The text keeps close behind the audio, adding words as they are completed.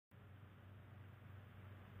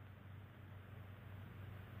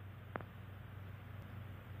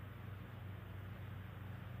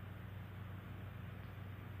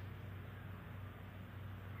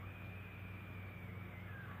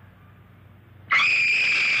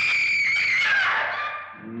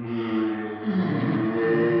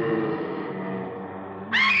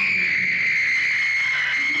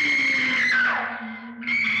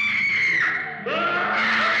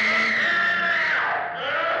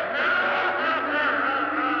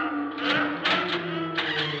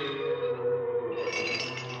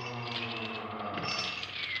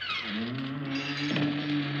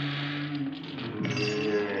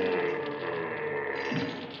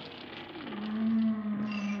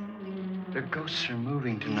Their ghosts are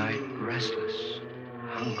moving tonight, restless,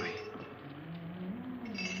 hungry.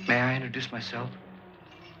 May I introduce myself?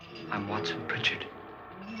 I'm Watson Pritchard.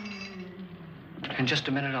 In just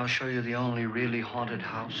a minute, I'll show you the only really haunted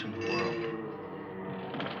house in the world.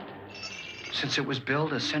 Since it was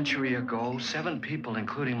built a century ago, 7 people,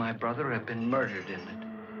 including my brother, have been murdered in it.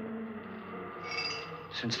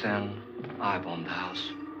 Since then, I've owned the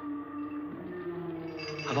house.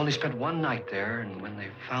 I've only spent one night there, and when they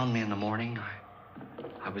found me in the morning,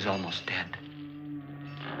 I was almost dead.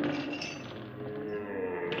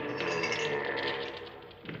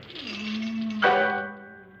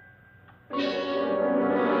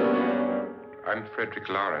 I'm Frederich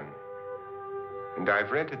Loren, and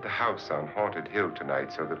I've rented the house on Haunted Hill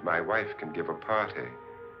tonight so that my wife can give a party.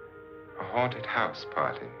 A haunted house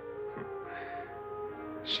party.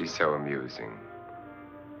 She's so amusing.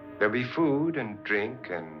 There'll be food and drink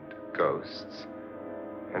and ghosts,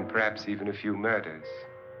 and perhaps even a few murders.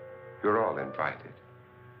 You're all invited.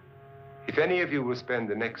 If any of you will spend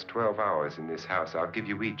the next 12 hours in this house, I'll give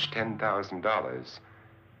you each $10,000,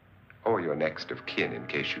 or your next of kin in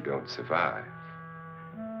case you don't survive.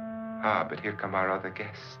 Ah, but here come our other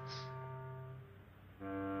guests.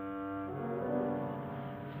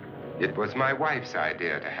 It was my wife's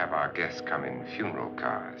idea to have our guests come in funeral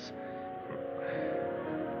cars.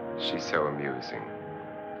 She's so amusing.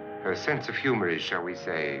 Her sense of humor is, shall we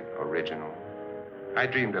say, original. I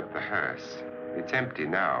dreamed up the hearse. It's empty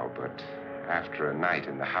now, but after a night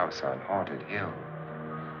in the house on Haunted Hill,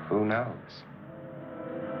 who knows?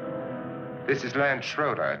 This is Lance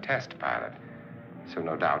Schroeder, a test pilot, so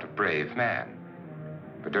no doubt a brave man.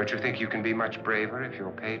 But don't you think you can be much braver if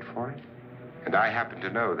you're paid for it? And I happen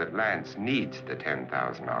to know that Lance needs the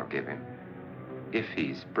 $10,000 I'll give him, if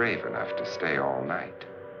he's brave enough to stay all night.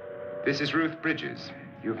 This is Ruth Bridges.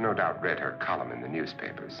 You've no doubt read her column in the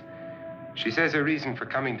newspapers. She says her reason for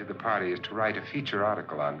coming to the party is to write a feature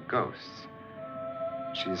article on ghosts.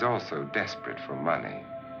 She's also desperate for money,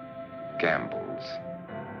 gambles.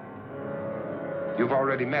 You've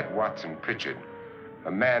already met Watson Pritchard,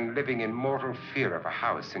 a man living in mortal fear of a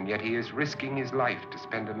house, and yet he is risking his life to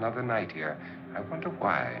spend another night here. I wonder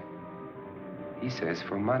why. He says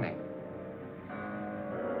for money.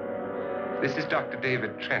 This is Dr.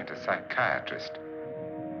 David Trent, a psychiatrist.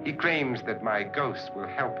 He claims that my ghost will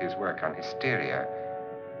help his work on hysteria.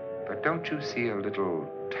 But don't you see a little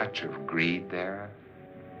touch of greed there,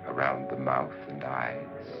 around the mouth and eyes?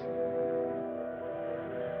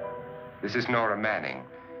 This is Nora Manning.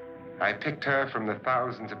 I picked her from the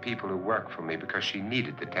thousands of people who work for me because she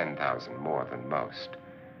needed the $10,000 more than most.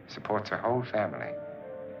 Supports her whole family.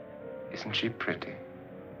 Isn't she pretty?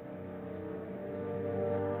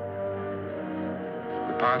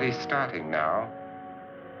 The party's starting now,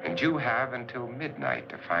 and you have until midnight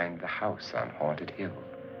to find the house on Haunted Hill.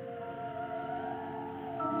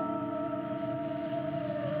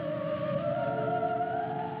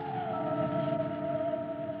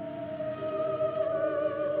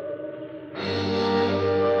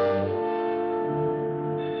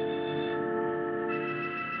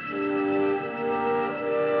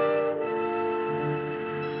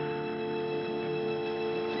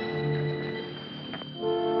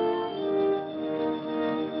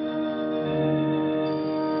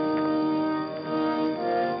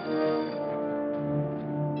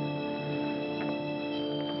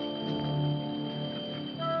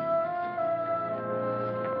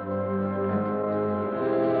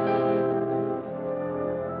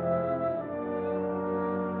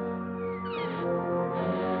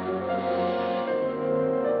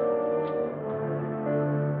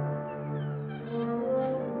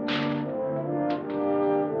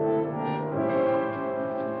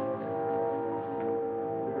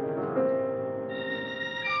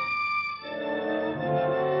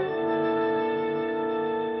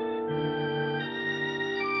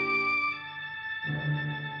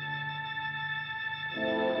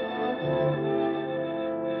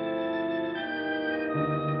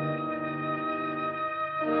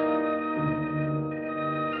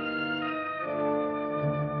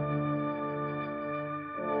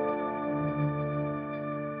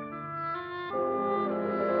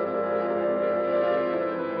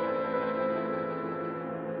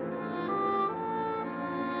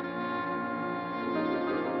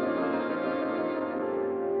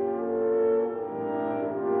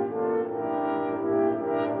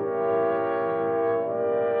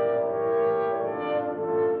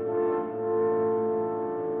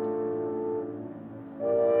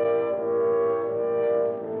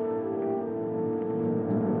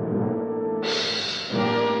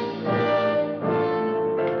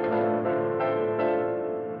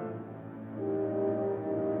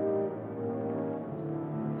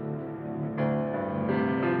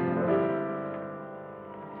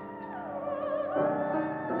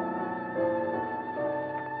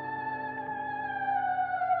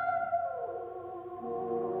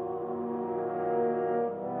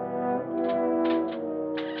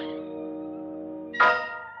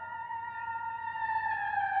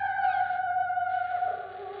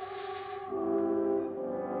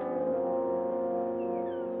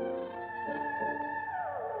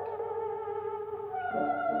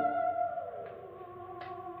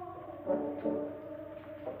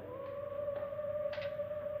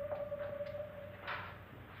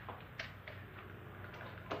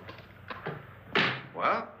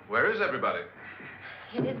 Well, where is everybody?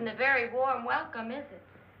 It isn't a very warm welcome, is it?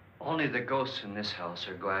 Only the ghosts in this house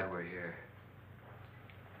are glad we're here.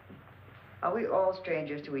 Are we all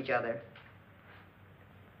strangers to each other?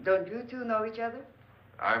 Don't you two know each other?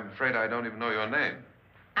 I'm afraid I don't even know your name.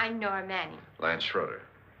 I'm Nora Manning. Lance Schroeder.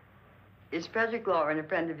 Is Frederich Loren a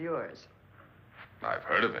friend of yours? I've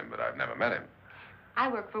heard of him, but I've never met him.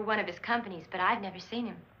 I work for one of his companies, but I've never seen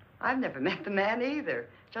him. I've never met the man either.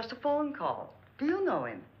 Just a phone call. Do you know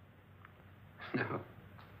him? No,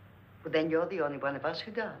 Well, then you're the only one of us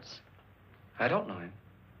who does. I don't know him.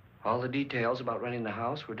 All the details about renting the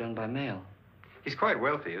house were done by mail. He's quite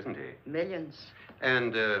wealthy, isn't he? Millions.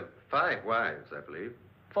 And 5 wives, I believe.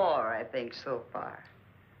 4, I think, so far.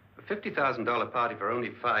 A $50,000 party for only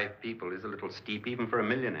 5 people is a little steep, even for a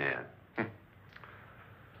millionaire.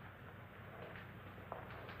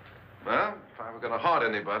 Well, if I were going to haunt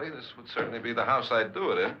anybody, this would certainly be the house I'd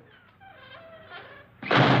do it in.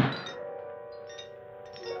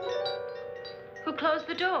 Who closed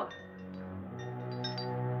the door?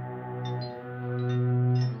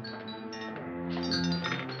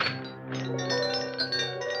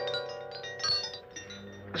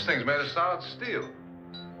 This thing's made of solid steel.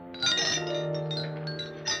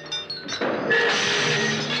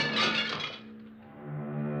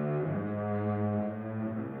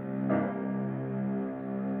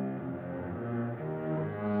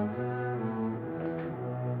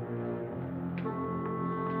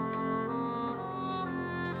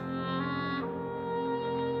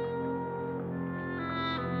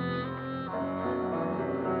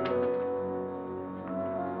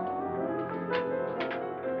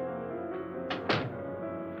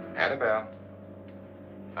 Annabelle.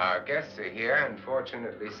 Our guests are here,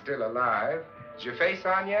 unfortunately still alive. Is your face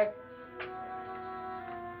on yet?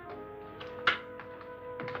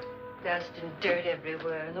 Dust and dirt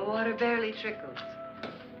everywhere, and the water barely trickles.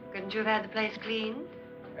 Couldn't you have had the place cleaned?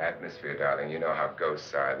 Atmosphere, darling. You know how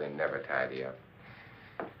ghosts are. They never tidy up.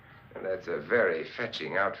 And that's a very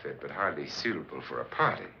fetching outfit, but hardly suitable for a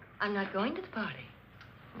party. I'm not going to the party.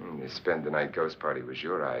 The spend-the-night ghost party was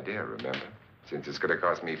your idea, remember? Since it's going to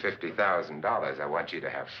cost me $50,000, I want you to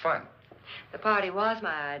have fun. The party was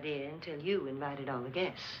my idea until you invited all the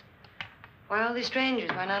guests. Why all these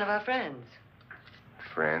strangers? Why none of our friends?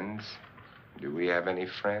 Friends? Do we have any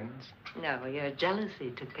friends? No, your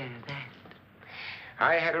jealousy took care of that.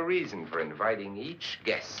 I had a reason for inviting each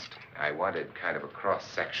guest. I wanted kind of a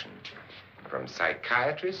cross-section. From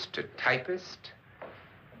psychiatrist to typist,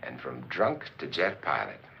 and from drunk to jet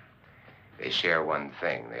pilot. They share one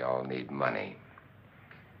thing. They all need money.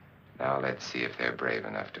 Now let's see if they're brave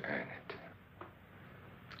enough to earn it.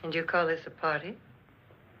 And you call this a party?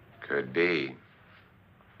 Could be.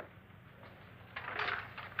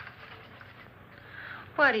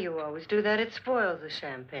 Why do you always do that? It spoils the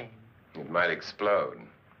champagne. It might explode.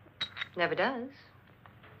 Never does.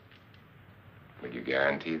 Will you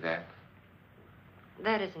guarantee that?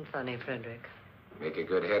 That isn't funny, Frederick. Make a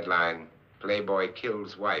good headline. Playboy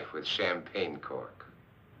kills wife with champagne cork.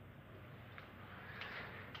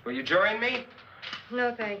 Will you join me?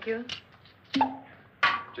 No, thank you.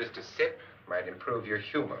 Just a sip might improve your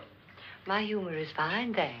humor. My humor is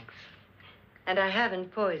fine, thanks. And I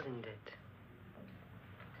haven't poisoned it.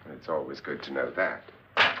 It's always good to know that.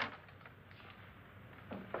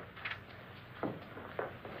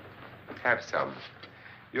 Have some.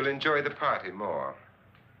 You'll enjoy the party more.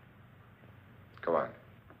 Go on.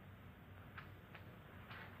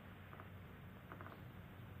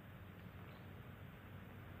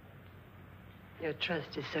 Your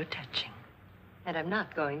trust is so touching. And I'm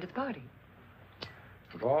not going to the party.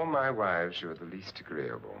 Of all my wives, you're the least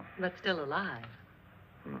agreeable. But still alive.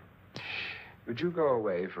 Would you go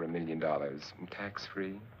away for $1 million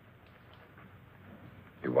tax-free?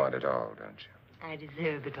 You want it all, don't you? I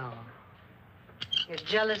deserve it all. Your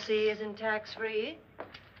jealousy isn't tax-free.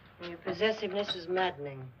 And your possessiveness is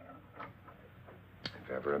maddening.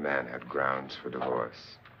 If ever a man had grounds for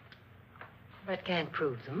divorce. But can't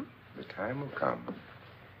prove them. The time will come.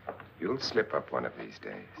 You'll slip up one of these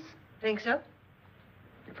days. Think so?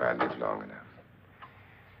 If I live long enough.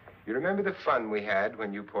 You remember the fun we had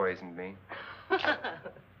when you poisoned me?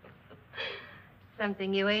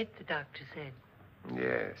 Something you ate, the doctor said.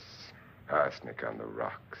 Yes. Arsenic on the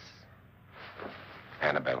rocks.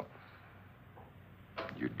 Annabelle,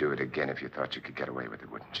 you'd do it again if you thought you could get away with it,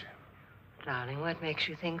 wouldn't you? Darling, what makes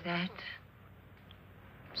you think that?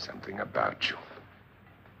 Something about you.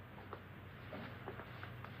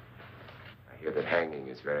 I hear that hanging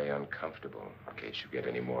is very uncomfortable, in case you get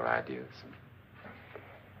any more ideas.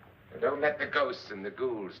 Now, don't let the ghosts and the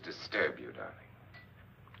ghouls disturb you, darling.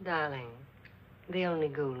 Darling, The only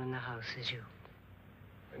ghoul in the house is you.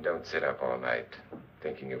 And don't sit up all night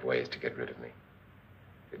thinking of ways to get rid of me.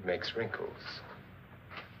 It makes wrinkles.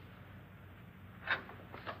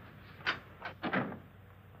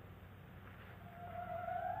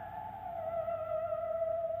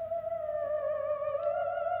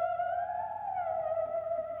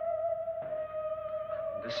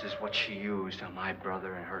 This is what she used on my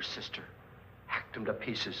brother and her sister. Hacked them to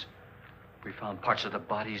pieces. We found parts of the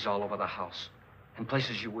bodies all over the house, in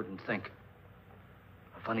places you wouldn't think.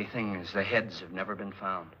 The funny thing is the heads have never been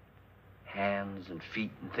found. Hands and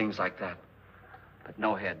feet and things like that. But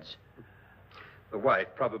no heads. The wife,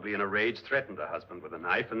 probably in a rage, threatened her husband with a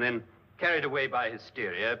knife and then, carried away by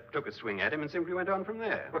hysteria, took a swing at him and simply went on from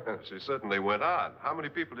there. Well, she certainly went on. How many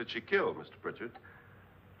people did she kill, Mr. Pritchard?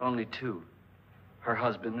 Only two. Her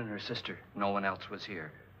husband and her sister. No one else was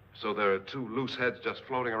here. So there are two loose heads just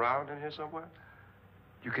floating around in here somewhere?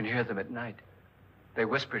 You can hear them at night. They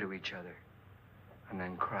whisper to each other and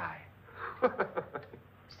then cry.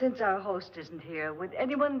 Since our host isn't here, would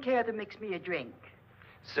anyone care to mix me a drink?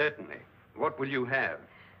 Certainly. What will you have?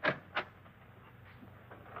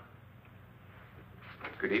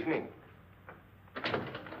 Good evening.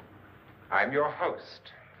 I'm your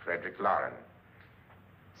host, Frederich Loren.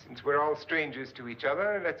 Since we're all strangers to each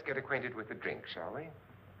other, let's get acquainted with a drink, shall we?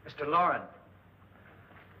 Mr. Loren,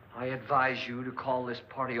 I advise you to call this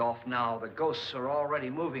party off now. The ghosts are already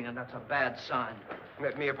moving, and that's a bad sign.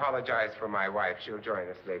 Let me apologize for my wife. She'll join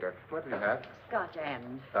us later. What do you have? Scotch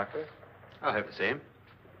and. Doctor? I'll have the same.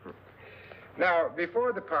 Now,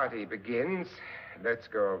 before the party begins, let's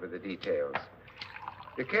go over the details.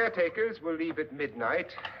 The caretakers will leave at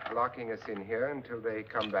midnight, locking us in here until they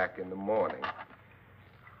come back in the morning.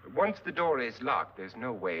 Once the door is locked, there's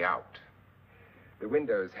no way out. The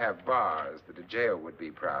windows have bars that a jail would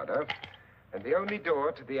be proud of, and the only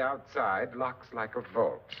door to the outside locks like a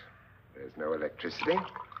vault. There's no electricity,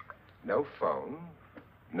 no phone,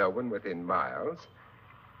 no one within miles,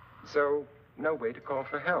 so no way to call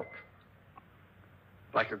for help.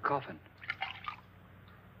 Like a coffin.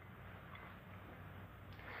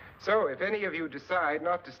 So if any of you decide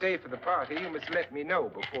not to stay for the party, you must let me know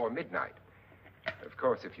before midnight. Of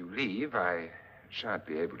course, if you leave, I shan't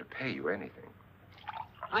be able to pay you anything.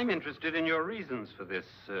 I'm interested in your reasons for this,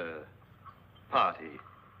 party.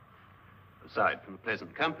 Aside from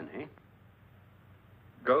pleasant company.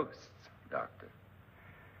 Ghosts, Doctor.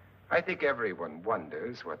 I think everyone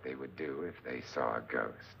wonders what they would do if they saw a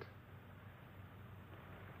ghost.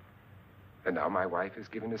 And now my wife has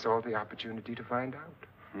given us all the opportunity to find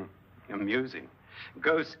out. Amusing.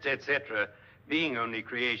 Ghosts, etc., being only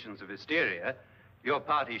creations of hysteria, your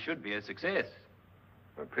party should be a success.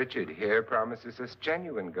 Well, Pritchard here promises us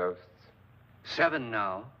genuine ghosts. 7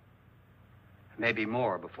 now. Maybe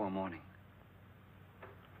more before morning.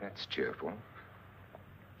 That's cheerful.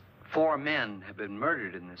 4 men have been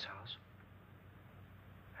murdered in this house.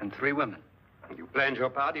 And 3 women. You planned your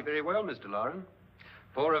party very well, Mr. Loren.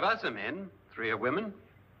 4 of us are men, 3 are women.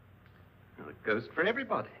 Well, a ghost for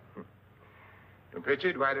everybody. Well,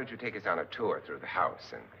 Pritchard, why don't you take us on a tour through the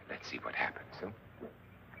house and let's see what happens, huh?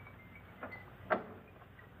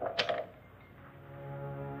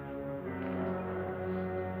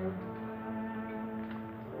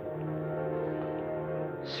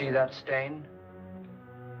 See that stain?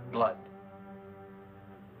 Blood.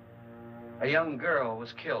 A young girl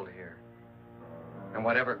was killed here. And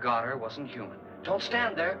whatever got her wasn't human. Don't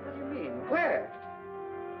stand there. What do you mean? Where?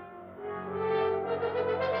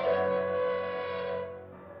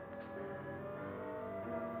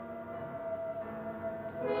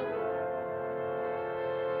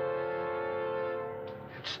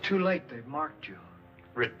 It's too late. They've marked you.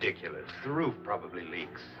 Ridiculous. The roof probably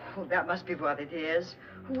leaks. Oh, that must be what it is.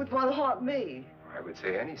 Who would want to haunt me? I would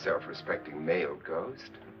say any self-respecting male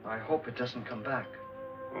ghost. I hope it doesn't come back.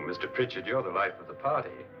 Well, Mr. Pritchard, you're the life of the party.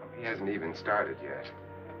 He hasn't even started yet.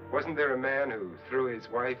 Wasn't there a man who threw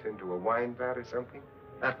his wife into a wine vat or something?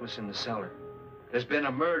 That was in the cellar. There's been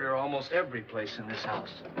a murder almost every place in this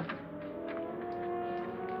house.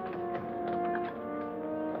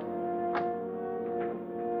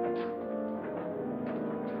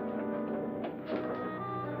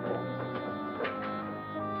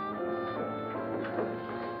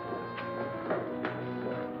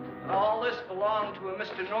 All this belonged to a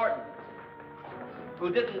Mr. Norton, who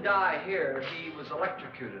didn't die here. He was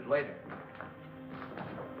electrocuted later.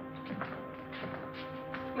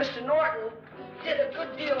 Mr. Norton did a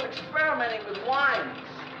good deal of experimenting with wines,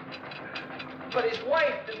 but his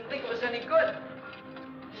wife didn't think it was any good.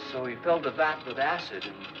 So he filled the vat with acid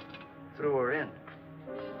and threw her in.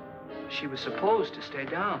 She was supposed to stay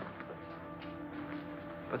down.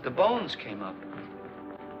 But the bones came up.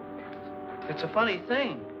 It's a funny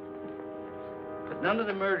thing. But none of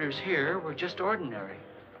the murders here were just ordinary.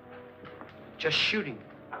 Just shooting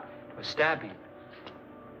or stabbing.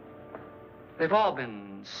 They've all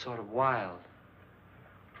been sort of wild,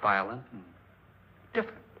 violent, and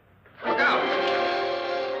different. Look out!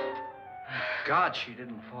 God, she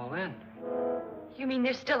didn't fall in. You mean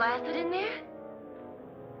there's still acid in there?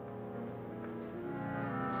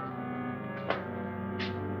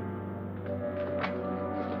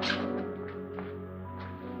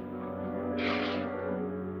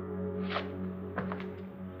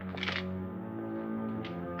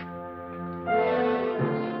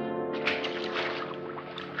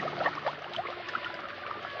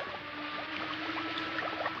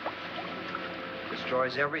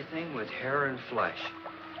 Destroys everything with hair and flesh.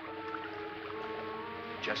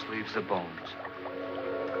 Just leaves the bones.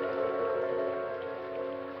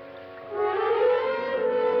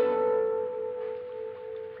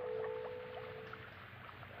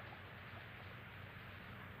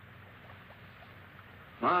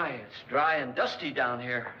 My, it's dry and dusty down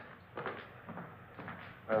here.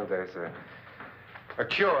 Well, there's a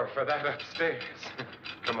cure for that upstairs.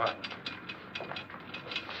 Come on.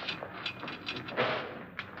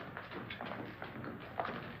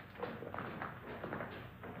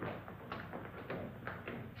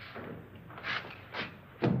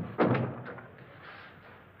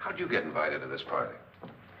 How'd you get invited to this party?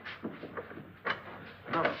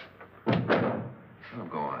 No. No,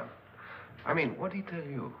 go on. I mean, what'd he tell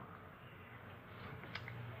you?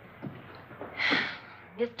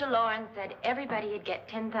 Mr. Loren said everybody'd get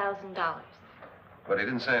 $10,000. But he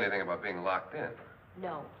didn't say anything about being locked in.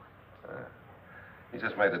 No. He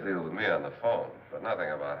just made the deal with me on the phone, but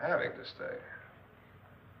nothing about having to stay.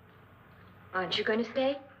 Aren't you going to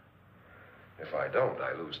stay? If I don't,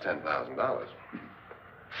 I lose $10,000.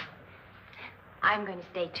 I'm going to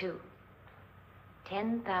stay, too.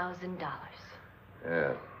 $10,000.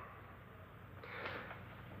 Yeah.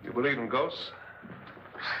 You believe in ghosts?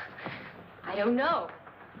 I don't know.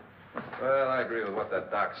 Well, I agree with what that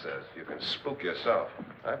doc says. You can spook yourself.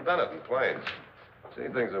 I've done it in planes.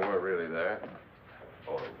 Seen things that weren't really there.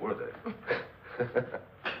 Or were they?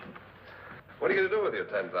 What are you going to do with your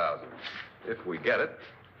 $10,000? If we get it.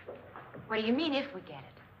 What do you mean, if we get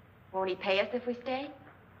it? Won't he pay us if we stay?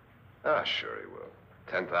 Ah, sure he will.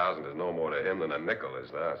 10,000 is no more to him than a nickel is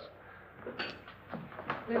to us.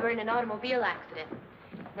 We were in an automobile accident.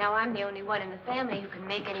 Now I'm the only one in the family who can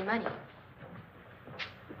make any money.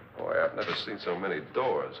 Boy, I've never seen so many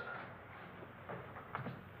doors.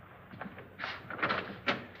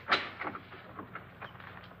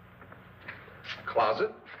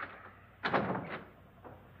 Closet.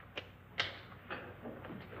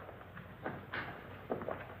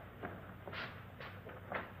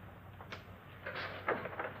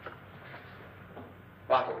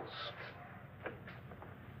 Bottles.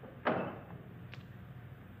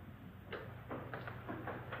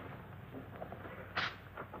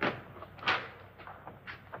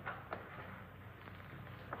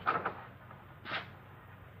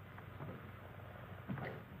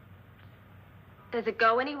 Does it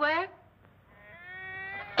go anywhere?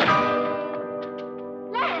 Lance!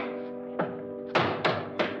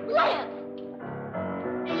 Lance!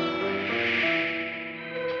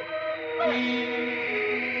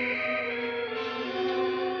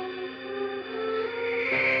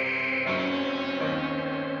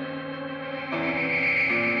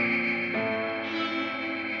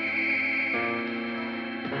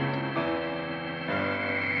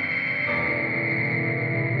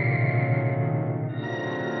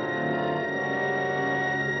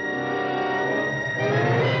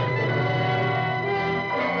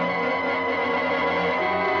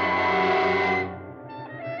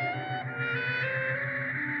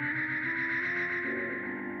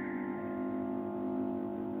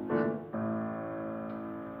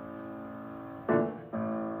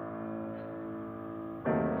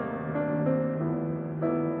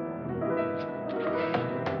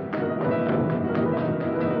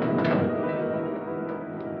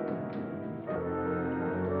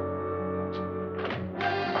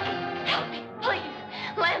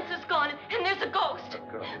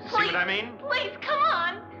 Please, come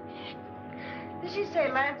on. Did she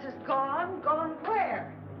say Lance is gone? Gone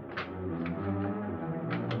where?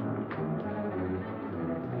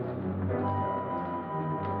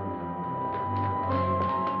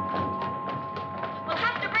 We'll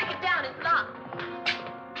have to break it down. It's locked.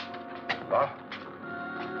 Locked?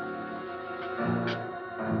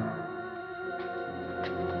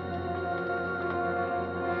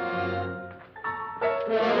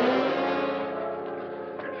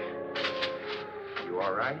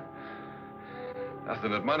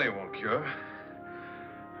 Nothing that money won't cure.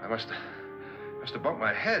 I must have bumped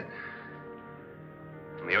my head.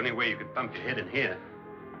 And the only way you could bump your head in here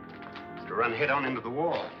is to run head on into the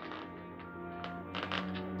wall.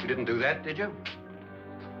 You didn't do that, did you?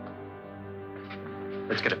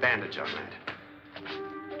 Let's get a bandage on that.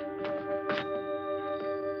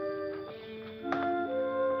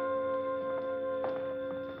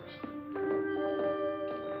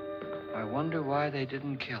 I wonder why they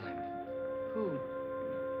didn't kill him. Who?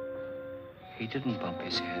 He didn't bump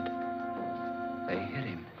his head. They hit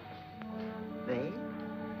him. They?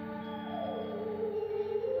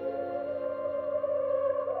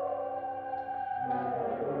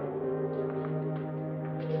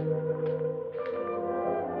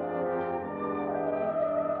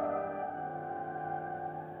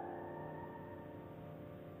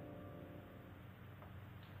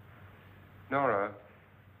 Nora,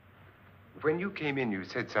 when you came in, you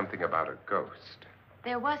said something about a ghost.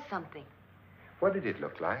 There was something. What did it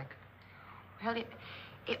look like? Well,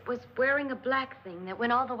 it was wearing a black thing that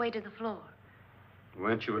went all the way to the floor.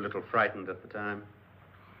 Weren't you a little frightened at the time?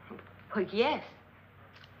 Well, yes.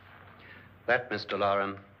 That, Mr.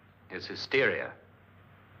 Loren, is hysteria.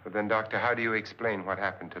 Well, then, Doctor, how do you explain what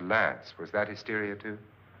happened to Lance? Was that hysteria, too?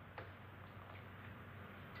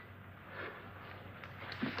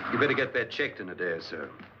 You better get that checked in a day or so.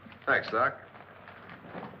 Thanks, Doc.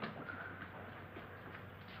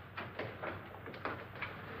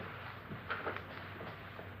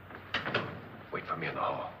 Wait for me in the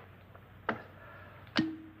hall.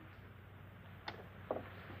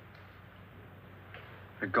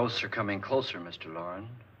 The ghosts are coming closer, Mr. Loren.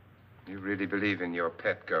 You really believe in your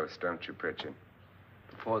pet ghost, don't you, Pritchard?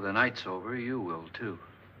 Before the night's over, you will, too.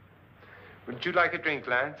 Would you like a drink,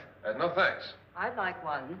 Lance? No, thanks. I'd like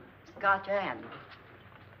one. Scotch and.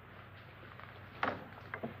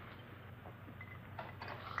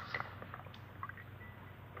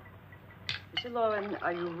 Mr. Loren,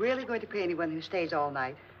 are you really going to pay anyone who stays all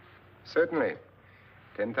night? Certainly.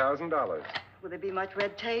 $10,000. Will there be much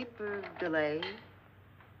red tape or delay?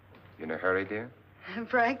 You in a hurry, dear?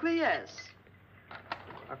 Frankly, yes.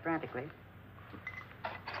 Or frantically.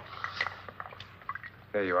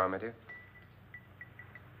 There you are, my dear.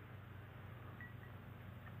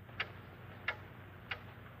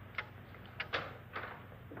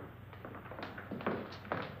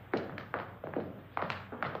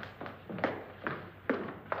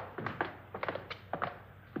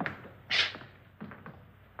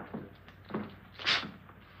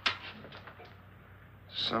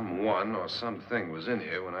 Someone or something was in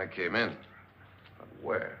here when I came in. But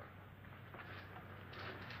where?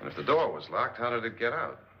 And if the door was locked, how did it get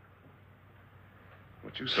out?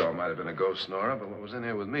 What you saw might have been a ghost, Nora, but what was in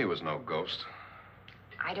here with me was no ghost.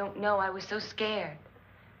 I don't know. I was so scared.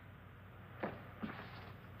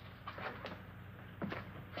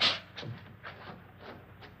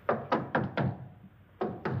 Does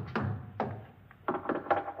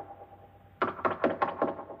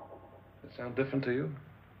it sound different to you?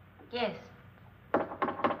 Yes.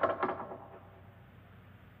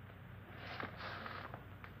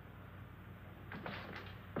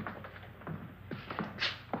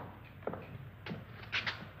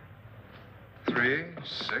 Three,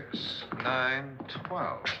 6, 9,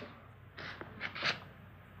 12.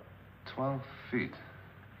 12 feet.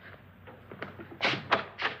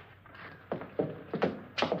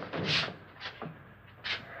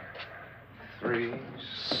 Three,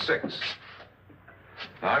 6.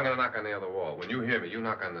 Now, I'm going to knock on the other wall. When you hear me, you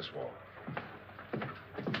knock on this wall.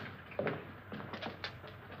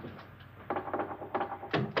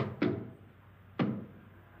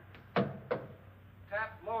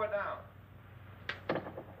 Tap lower down.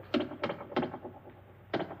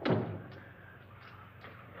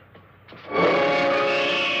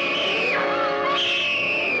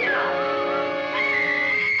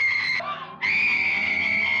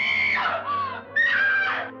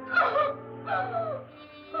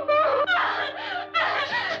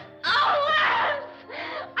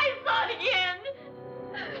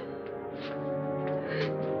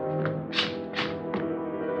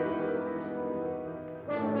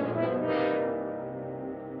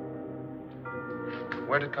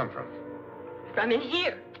 Where'd it come from? From in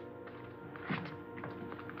here.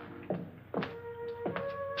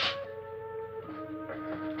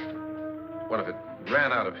 What if it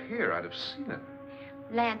ran out of here? I'd have seen it.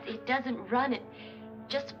 Lance, it doesn't run. It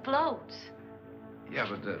just floats. Yeah,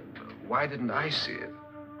 but why didn't I see it?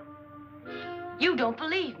 You don't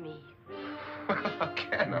believe me. Well, how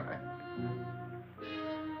can I?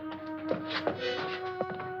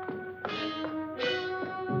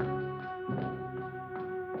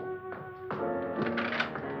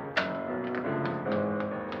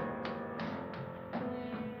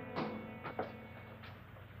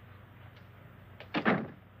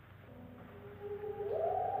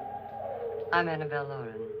 I'm Annabelle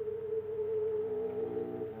Loren.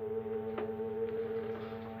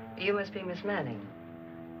 You must be Miss Manning.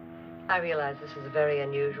 I realize this is a very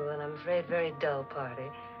unusual and I'm afraid very dull party.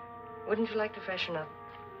 Wouldn't you like to freshen up?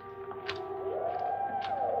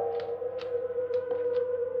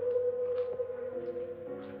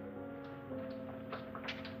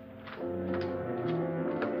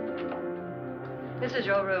 This is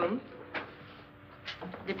your room.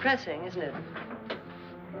 Depressing, isn't it?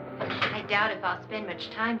 I doubt if I'll spend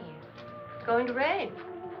much time here. It's going to rain.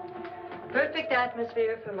 Perfect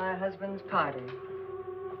atmosphere for my husband's party.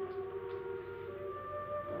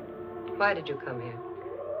 Why did you come here?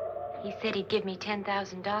 He said he'd give me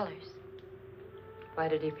 $10,000. Why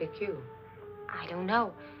did he pick you? I don't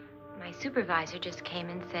know. My supervisor just came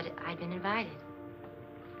and said I'd been invited.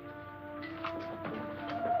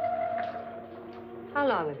 How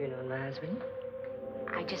long have you known my husband?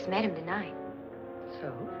 I just met him tonight. So?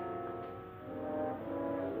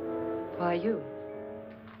 Why you?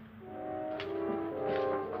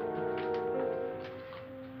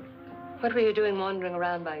 What were you doing wandering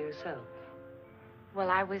around by yourself? Well,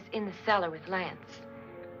 I was in the cellar with Lance,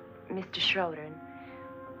 Mr. Schroeder, and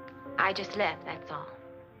I just left, that's all.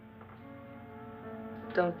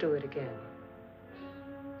 Don't do it again.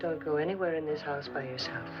 Don't go anywhere in this house by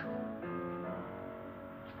yourself.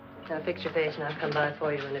 Now fix your face and I'll come by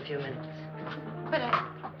for you in a few minutes. But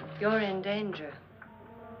You're in danger.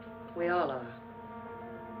 We all are.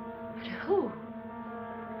 But who?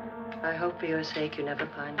 I hope for your sake you never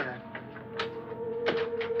find out.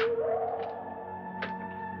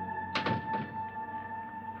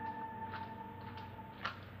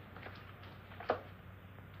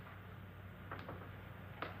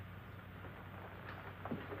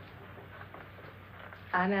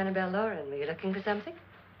 I'm Annabelle Loren. Were you looking for something?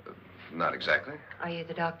 Not exactly. Are you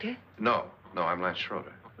the doctor? No, I'm Lance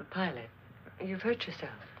Schroeder. The pilot. You've hurt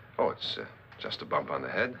yourself. Oh, it's just a bump on the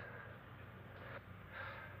head.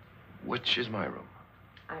 Which is my room?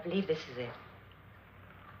 I believe this is it.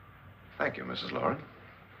 Thank you, Mrs. Loren.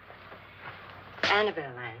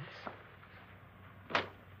 Annabelle, Lance.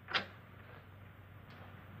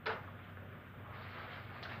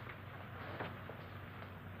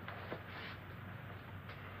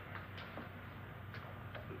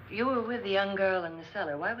 You were with the young girl in the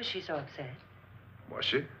cellar. Why was she so upset? Was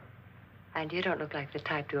she? And you don't look like the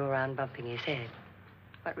type to go around bumping his head.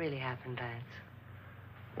 What really happened, Lance?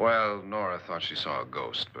 Well, Nora thought she saw a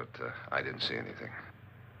ghost, but I didn't see anything.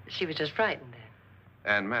 She was just frightened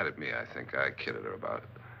then. And mad at me, I think. I kidded her about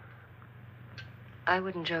it. I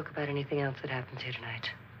wouldn't joke about anything else that happens here tonight.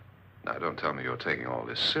 Now, don't tell me you're taking all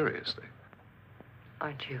this seriously.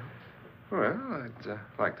 Aren't you? Well, I'd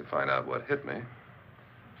like to find out what hit me.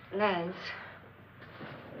 Lance.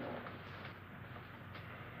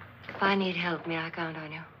 If I need help, may I count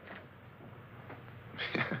on you?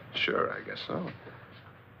 Yeah, sure, I guess so.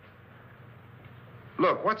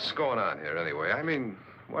 Look, what's going on here anyway? I mean,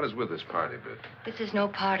 what is with this party bit? This is no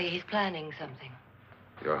party. He's planning something.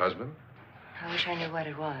 Your husband? I wish I knew what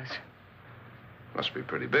it was. Must be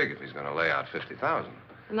pretty big if he's going to lay out 50,000.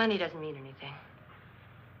 The money doesn't mean anything.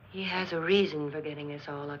 He has a reason for getting us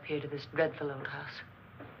all up here to this dreadful old house.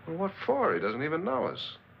 Well, what for? He doesn't even know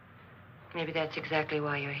us. Maybe that's exactly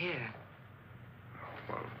why you're here.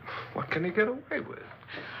 Well, what can he get away with?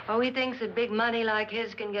 Oh, he thinks that big money like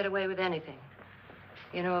his can get away with anything.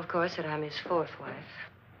 You know, of course, that I'm his fourth wife.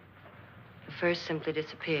 The first simply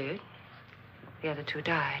disappeared. The other two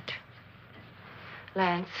died.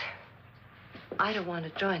 Lance, I don't want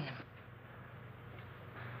to join them.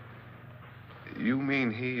 You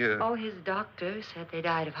mean he, Oh, his doctor said they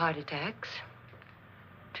died of heart attacks.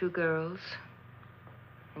 2 girls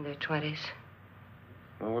in their 20s.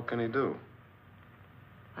 Well, what can he do?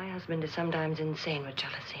 My husband is sometimes insane with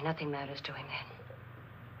jealousy. Nothing matters to him then.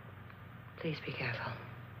 Please be careful.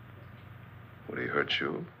 Would he hurt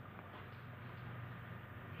you?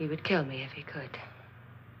 He would kill me if he could.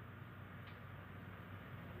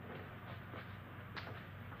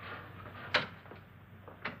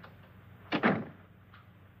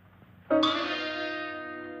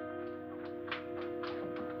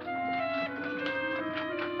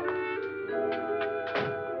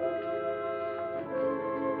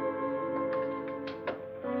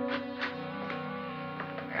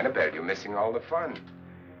 Annabelle, you're missing all the fun.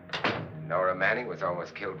 Nora Manning was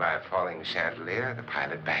almost killed by a falling chandelier. The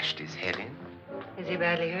pilot bashed his head in. Is he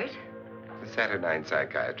badly hurt? The Saturnine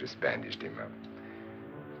psychiatrist bandaged him up.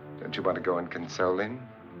 Don't you want to go and console him,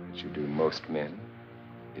 as you do most men,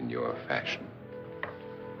 in your fashion?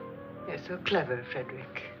 You're so clever,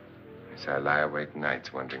 Frederick. Yes, I lie awake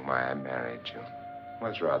nights wondering why I married you.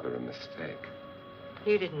 was rather a mistake.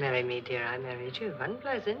 You didn't marry me, dear. I married you.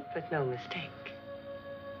 Unpleasant, but no mistake.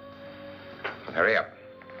 Well, hurry up.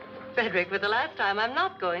 Frederick, for the last time, I'm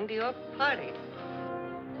not going to your party.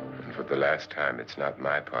 And for the last time, it's not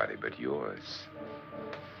my party, but yours.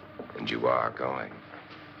 And you are going.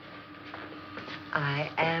 I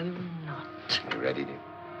am not. You ready, dear?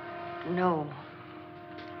 No.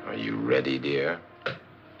 Are you ready, dear?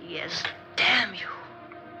 Yes, damn you.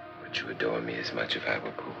 Would you adore me as much if I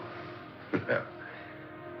were poor? No.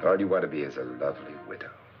 All you want to be is a lovely widow.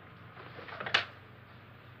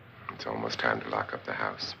 It's almost time to lock up the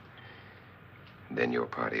house. And then your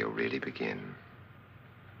party will really begin.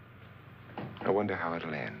 I wonder how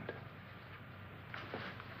it'll end.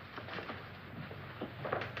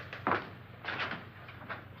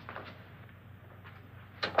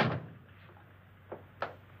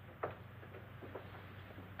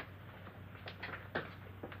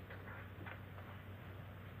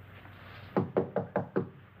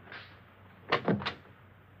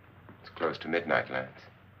 It's close to midnight, Lance.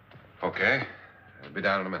 Okay. I'll be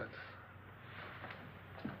down in a minute.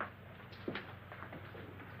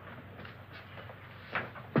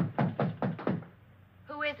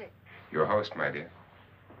 Who is it? Your host, my dear.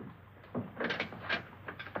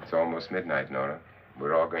 It's almost midnight, Nora.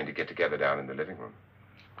 We're all going to get together down in the living room.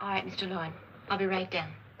 All right, Mr. Loren. I'll be right down.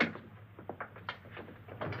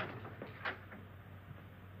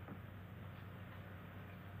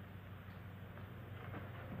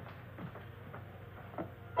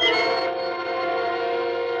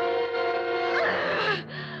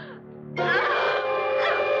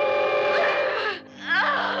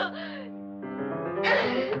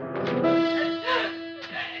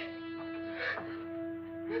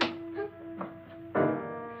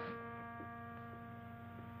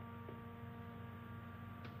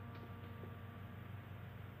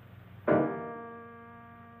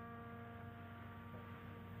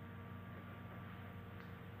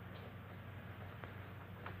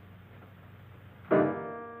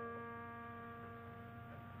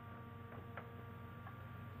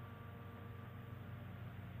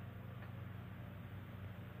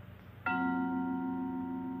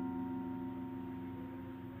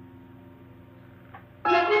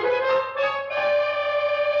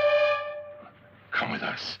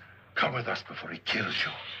 Come with us before he kills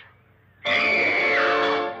you.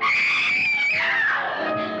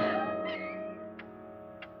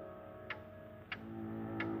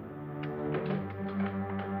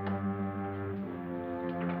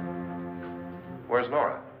 Where's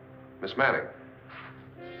Nora? Miss Manning.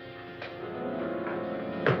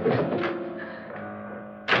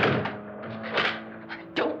 I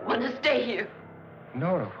don't want to stay here.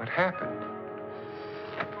 Nora, what happened?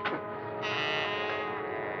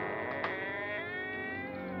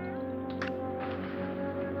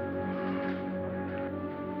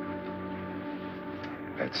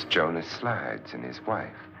 That's Jonas Slides and his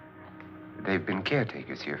wife. They've been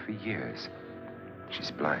caretakers here for years.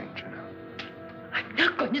 She's blind, you know. I'm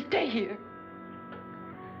not going to stay here.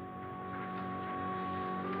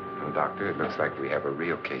 Well, Doctor, it looks like we have a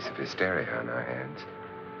real case of hysteria on our hands.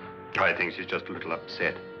 I think she's just a little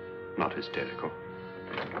upset, not hysterical.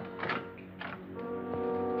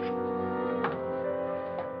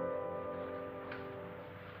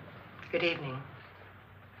 Good evening.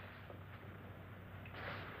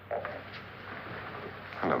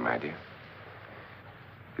 Hello, my dear.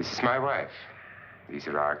 This is my wife. These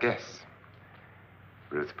are our guests.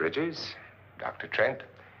 Ruth Bridges, Dr. Trent.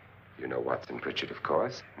 You know Watson Pritchard, of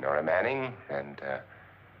course. Nora Manning, and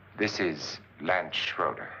this is Lance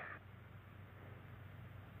Schroeder.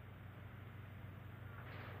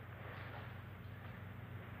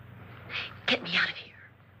 Get me out of here.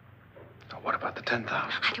 Now, what about the 10,000?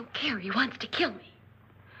 I don't care. He wants to kill me.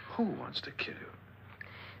 Who wants to kill you?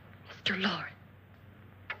 Mr. Loren.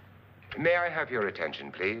 May I have your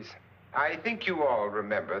attention, please? I think you all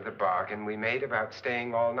remember the bargain we made about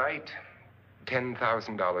staying all night.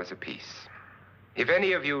 $10,000 apiece. If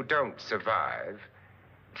any of you don't survive,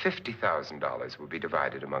 $50,000 will be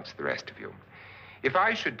divided amongst the rest of you. If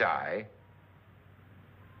I should die,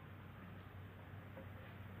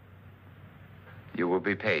 you will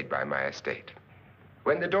be paid by my estate.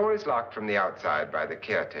 When the door is locked from the outside by the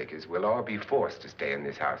caretakers, we'll all be forced to stay in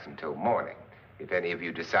this house until morning. If any of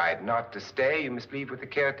you decide not to stay, you must leave with the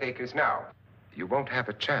caretakers now. You won't have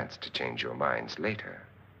a chance to change your minds later,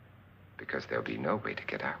 because there'll be no way to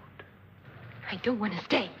get out. I don't want to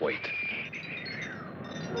stay. Wait.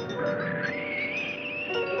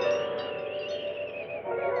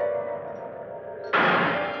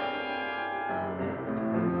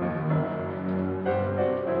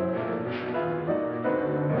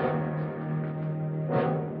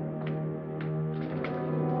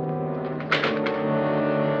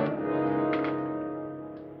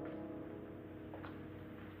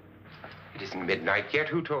 midnight yet.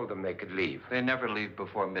 Who told them they could leave? They never leave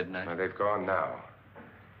before midnight. Well, they've gone now.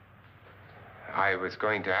 I was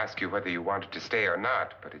going to ask you whether you wanted to stay or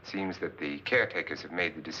not, but it seems that the caretakers have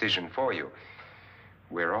made the decision for you.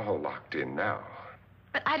 We're all locked in now.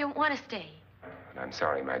 But I don't want to stay. And I'm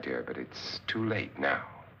sorry, my dear, but it's too late now.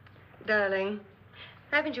 Darling,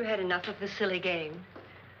 haven't you had enough of the silly game?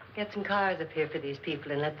 Get some cars up here for these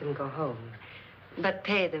people and let them go home. But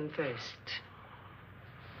pay them first.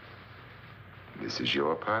 This is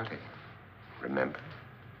your party, remember?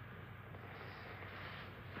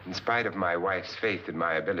 In spite of my wife's faith in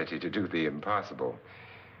my ability to do the impossible,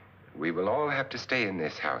 we will all have to stay in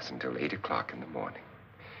this house until 8 o'clock in the morning.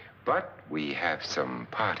 But we have some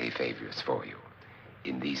party favors for you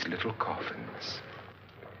in these little coffins.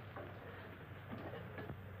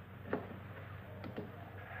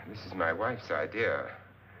 This is my wife's idea.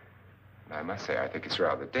 And I must say, I think it's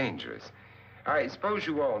rather dangerous. I suppose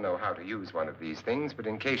you all know how to use one of these things, but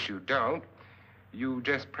in case you don't, you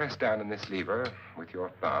just press down on this lever with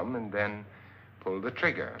your thumb and then pull the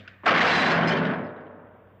trigger.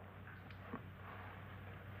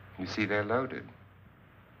 You see, they're loaded.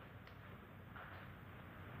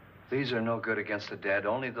 These are no good against the dead,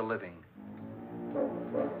 only the living.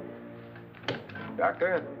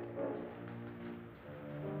 Doctor?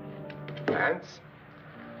 Lance?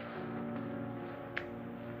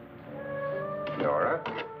 Nora?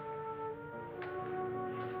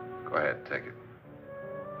 Go ahead, take it.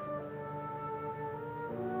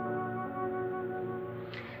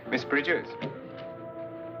 Miss Bridges?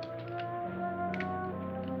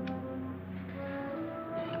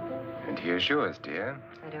 And here's yours, dear.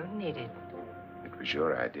 I don't need it. It was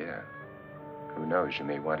your idea. Who knows, you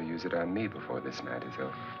may want to use it on me before this night is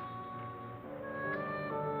over.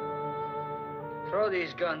 Throw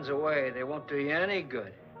these guns away. They won't do you any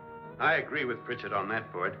good. I agree with Pritchard on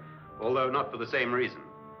that point, although not for the same reason.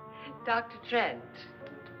 Dr. Trent,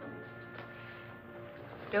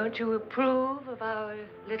 don't you approve of our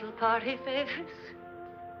little party favors?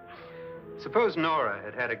 Suppose Nora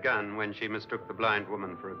had had a gun when she mistook the blind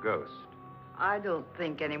woman for a ghost. I don't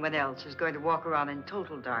think anyone else is going to walk around in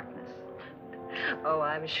total darkness. Oh,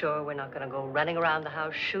 I'm sure we're not going to go running around the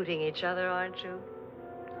house shooting each other, aren't you?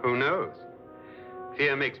 Who knows?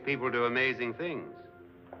 Fear makes people do amazing things.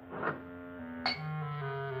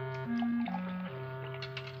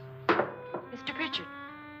 Mr. Pritchard,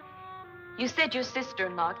 you said your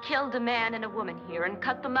sister-in-law killed a man and a woman here and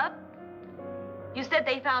cut them up? You said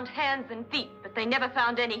they found hands and feet, but they never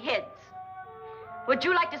found any heads. Would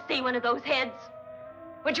you like to see one of those heads?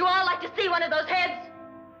 Would you all like to see one of those heads?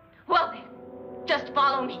 Well, then, just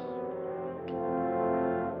follow me.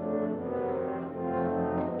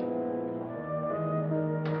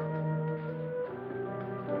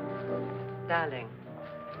 Darling,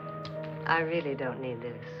 I really don't need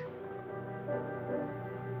this.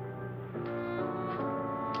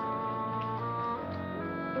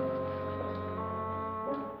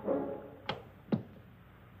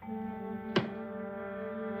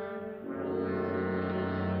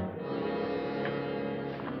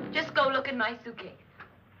 Just go look in my suitcase.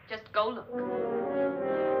 Just go look.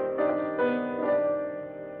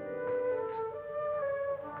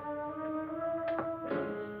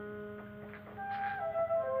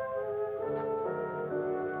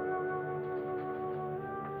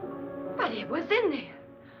 But it was in there.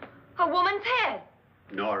 A woman's head.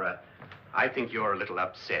 Nora, I think you're a little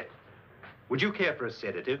upset. Would you care for a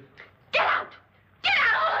sedative? Get out! Get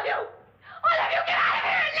out, all of you! All of you, get out of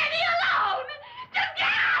here and leave me alone! Just get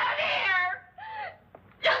out of here!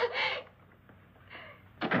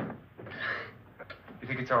 You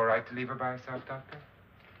think it's all right to leave her by herself, Doctor?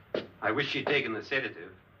 I wish she'd taken the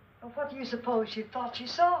sedative. Well, what do you suppose she thought she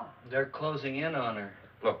saw? They're closing in on her.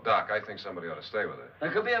 Look, Doc, I think somebody ought to stay with her.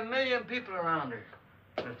 There could be 1 million people around her.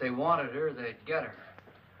 And if they wanted her, they'd get her.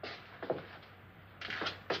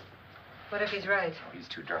 What if he's right? Oh, he's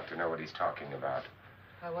too drunk to know what he's talking about.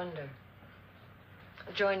 I wonder.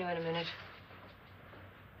 I'll join you in a minute.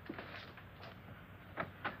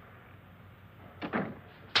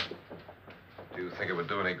 Do you think it would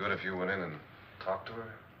do any good if you went in and talked to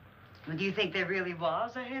her? Well, do you think there really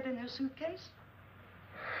was a head in her suitcase?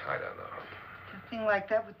 I don't know. A thing like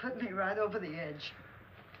that would put me right over the edge.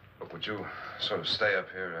 Look, would you sort of stay up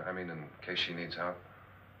here, I mean, in case she needs help?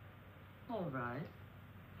 All right.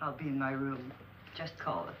 I'll be in my room. Just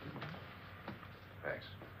call it. Thanks.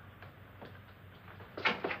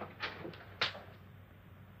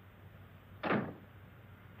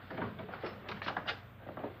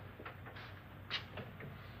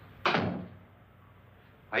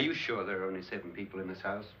 Are you sure there are only 7 people in this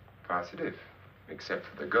house? Positive, except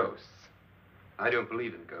for the ghosts. I don't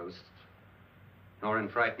believe in ghosts, nor in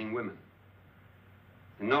frightening women.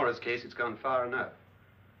 In Nora's case, it's gone far enough.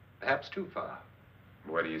 Perhaps too far.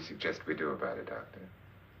 What do you suggest we do about it, Doctor?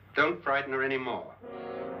 Don't frighten her anymore.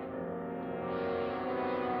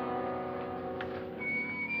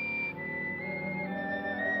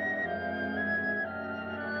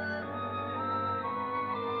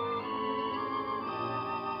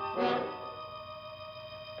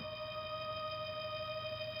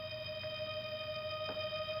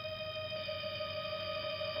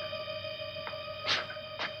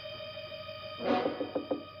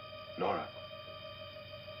 Nora?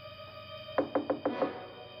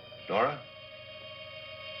 Nora?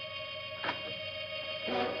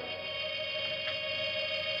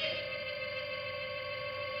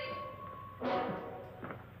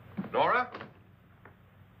 Nora?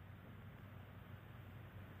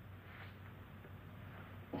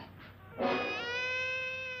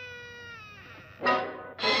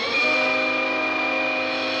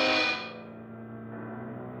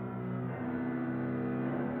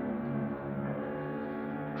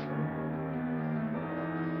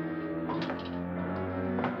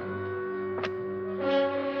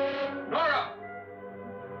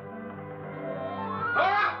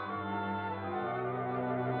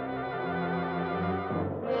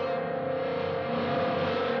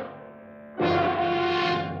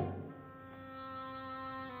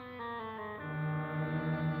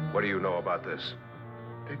 What do you know about this?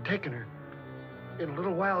 They've taken her. In a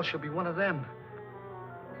little while, she'll be one of them.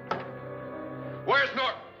 Where's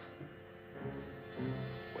Nora?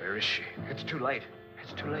 Where is she? It's too late.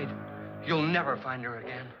 It's too late. You'll never find her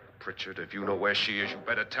again. Pritchard, if you know where she is, you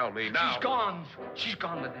better tell me now. She's gone. She's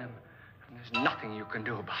gone with them. And there's nothing you can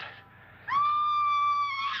do about it.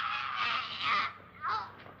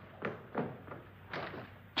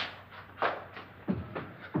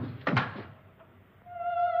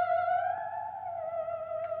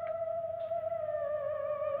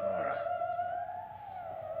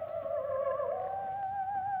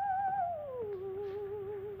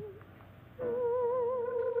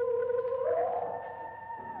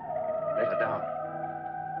 Lay her down.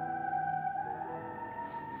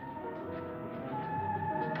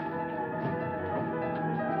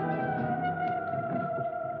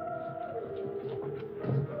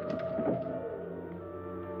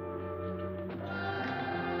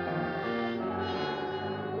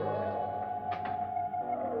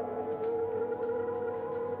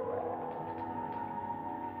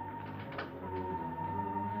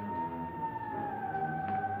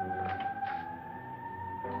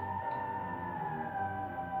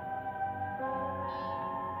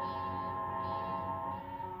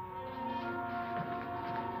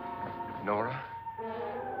 Nora?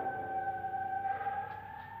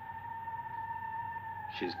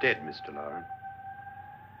 She's dead, Mr. Loren.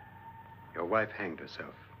 Your wife hanged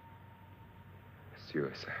herself.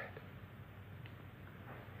 Suicide.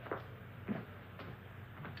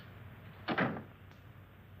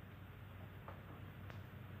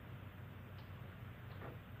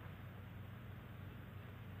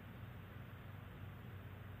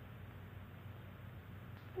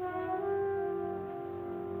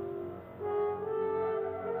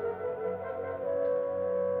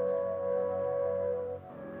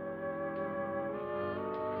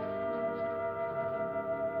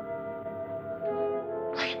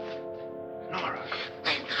 Nora,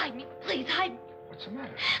 Lance, hide me. Please, hide me. what's the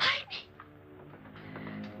matter? Hide me.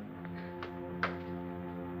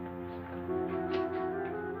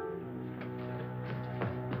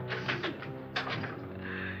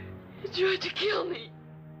 He tried to kill me.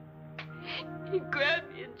 He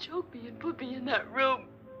grabbed me and choked me and put me in that room.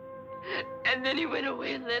 And then he went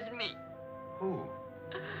away and left me. Who?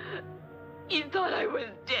 He thought I was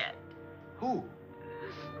dead. Who?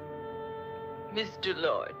 Mr.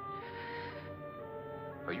 Lord.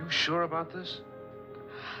 Are you sure about this?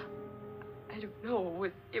 I don't know.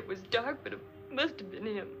 It was dark, but it must have been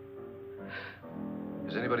him.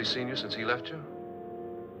 Has anybody seen you since he left you?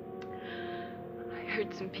 I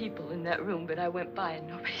heard some people in that room, but I went by and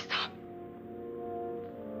nobody saw me.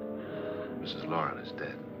 Mrs. Loren is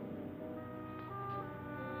dead.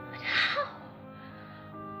 But how?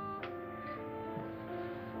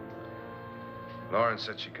 Loren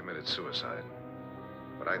said she committed suicide,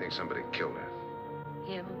 but I think somebody killed her.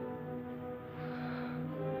 Him?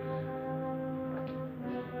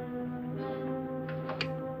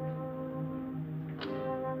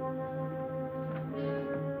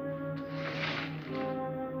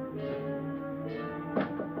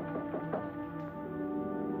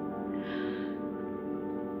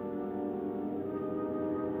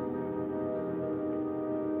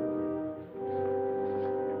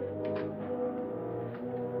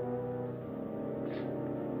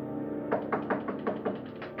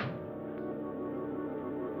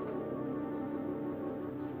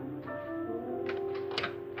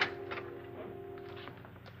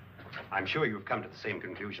 I'm sure you've come to the same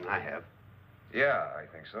conclusion I have. Yeah, I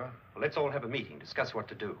think so. Well, let's all have a meeting, discuss what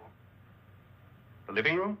to do. The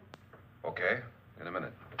living room? Okay, in a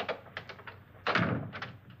minute.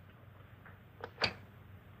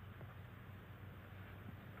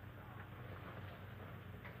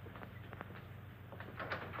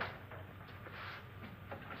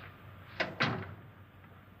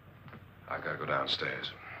 I've got to go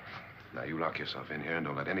downstairs. Now, you lock yourself in here and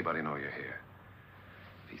don't let anybody know you're here.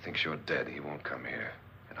 If he thinks you're dead, he won't come here.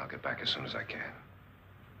 And I'll get back as soon as I can.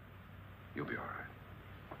 You'll be all right.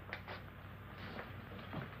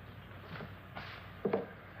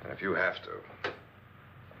 And if you have to,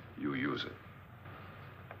 you use it.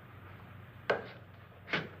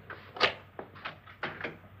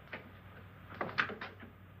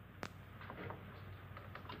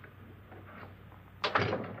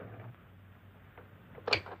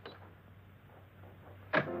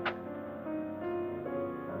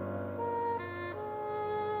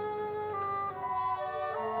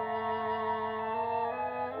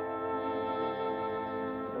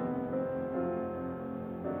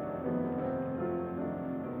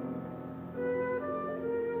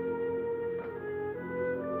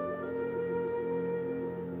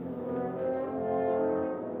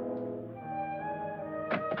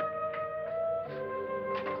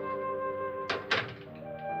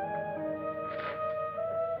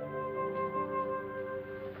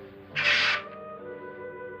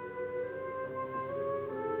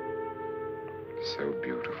 So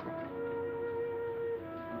beautiful.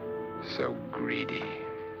 So greedy.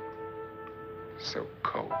 So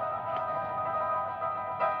cold.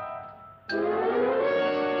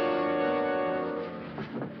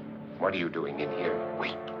 What are you doing in here?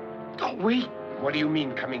 Wait. Don't wait. What do you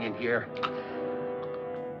mean coming in here?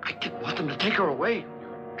 I didn't want them to take her away.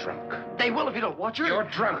 You're drunk. They will if you don't watch her. You're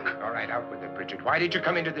drunk. All right, out with it, Pritchard. Why did you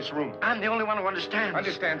come into this room? I'm the only one who understands.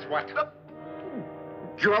 Understands what?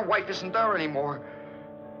 Your wife isn't there anymore.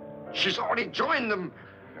 She's already joined them.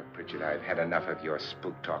 Look, Pritchard, I've had enough of your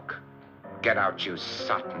spook talk. Get out, you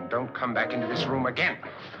sot, and don't come back into this room again.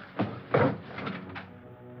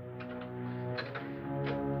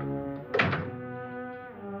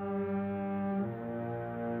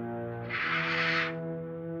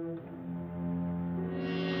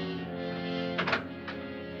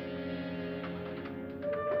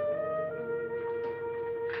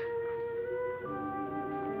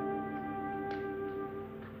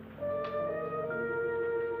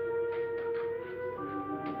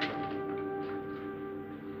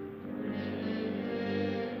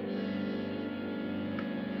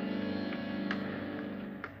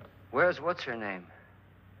 Where's what's-her-name?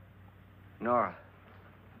 Nora.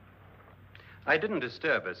 I didn't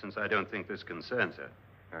disturb her since I don't think this concerns her.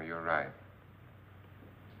 No, you're right.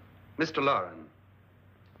 Mr. Loren,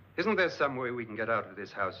 isn't there some way we can get out of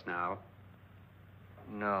this house now?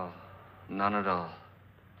 No, none at all.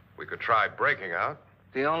 We could try breaking out.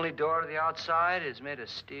 The only door to the outside is made of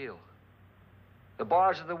steel. The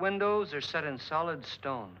bars of the windows are set in solid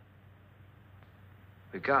stone.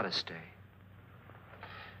 We gotta stay.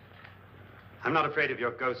 I'm not afraid of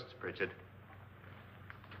your ghosts, Pritchard.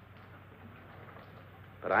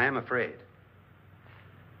 But I am afraid.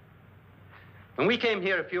 When we came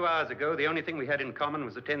here a few hours ago, the only thing we had in common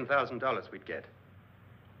was the $10,000 we'd get.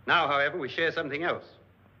 Now, however, we share something else.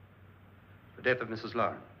 The death of Mrs.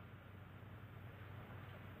 Loren.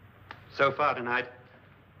 So far tonight,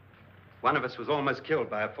 one of us was almost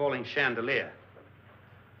killed by a falling chandelier.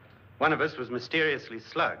 One of us was mysteriously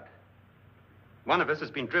slugged. One of us has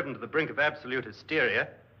been driven to the brink of absolute hysteria,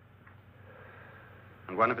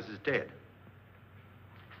 and one of us is dead.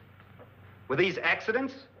 Were these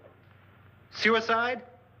accidents? Suicide?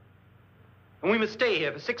 And we must stay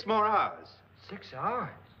here for 6 more hours. 6 hours?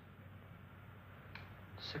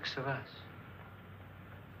 6 of us.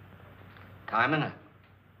 Time enough.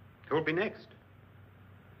 Who'll be next?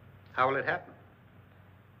 How will it happen?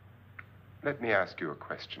 Let me ask you a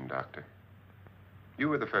question, Doctor. You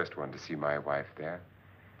were the first one to see my wife there.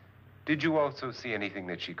 Did you also see anything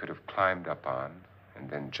that she could have climbed up on and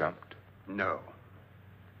then jumped? No.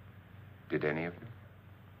 Did any of you?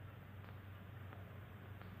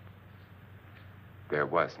 There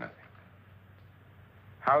was nothing.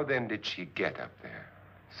 How then did she get up there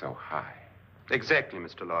so high? Exactly,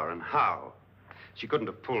 Mr. Loren. How? She couldn't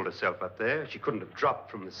have pulled herself up there. She couldn't have dropped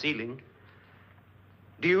from the ceiling.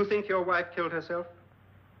 Do you think your wife killed herself?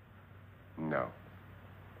 No.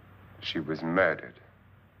 She was murdered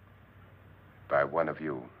by one of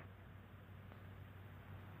you.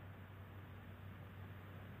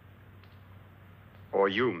 Or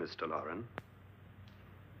you, Mr. Loren.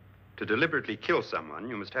 To deliberately kill someone,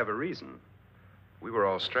 you must have a reason. We were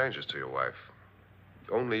all strangers to your wife.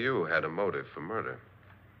 Only you had a motive for murder.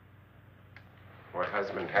 What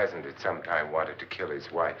husband hasn't at some time wanted to kill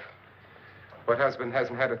his wife? What husband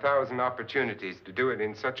hasn't had 1,000 opportunities to do it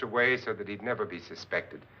in such a way so that he'd never be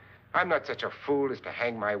suspected? I'm not such a fool as to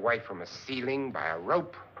hang my wife from a ceiling by a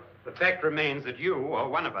rope. The fact remains that you, or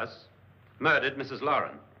one of us, murdered Mrs.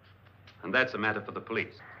 Loren. And that's a matter for the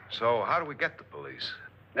police. So how do we get the police?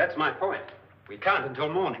 That's my point. We can't until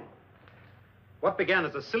morning. What began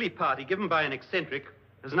as a silly party given by an eccentric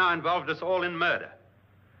has now involved us all in murder.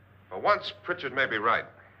 For once, Pritchard may be right.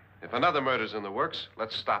 If another murder's in the works,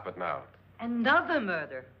 let's stop it now. Another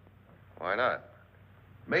murder? Why not?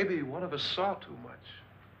 Maybe one of us saw too much.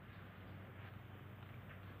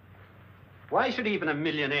 Why should even a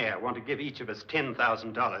millionaire want to give each of us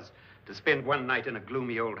 $10,000 to spend one night in a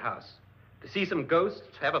gloomy old house? To see some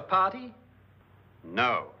ghosts, have a party?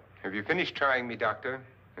 No. Have you finished trying me, Doctor?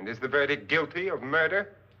 And is the verdict guilty of murder?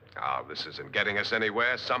 Oh, this isn't getting us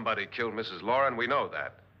anywhere. Somebody killed Mrs. Loren. We know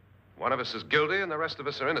that. One of us is guilty and the rest of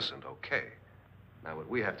us are innocent. Okay. Now, what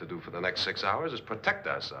we have to do for the next 6 hours is protect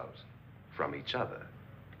ourselves from each other.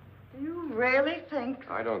 You really think?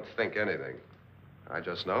 I don't think anything. I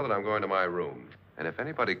just know that I'm going to my room. And if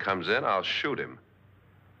anybody comes in, I'll shoot him.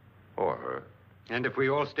 Or her. And if we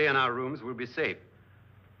all stay in our rooms, we'll be safe.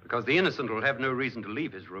 Because the innocent will have no reason to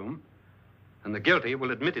leave his room. And the guilty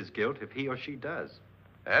will admit his guilt if he or she does.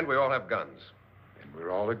 And we all have guns. And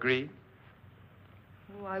we're all agreed?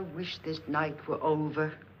 Oh, I wish this night were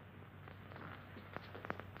over.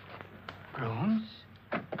 Rooms?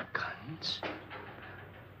 Guns?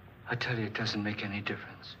 I tell you, it doesn't make any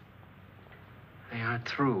difference. They aren't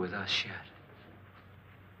through with us yet.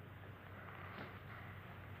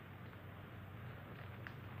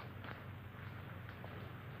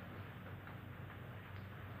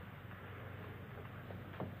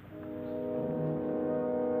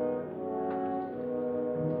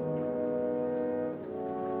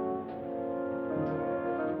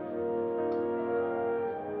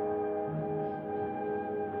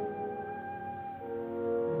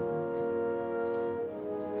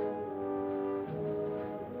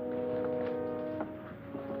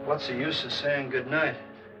 What's the use of saying goodnight?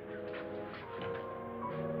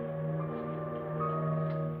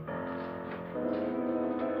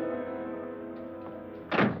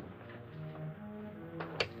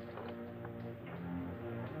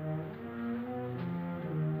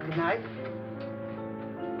 Good night.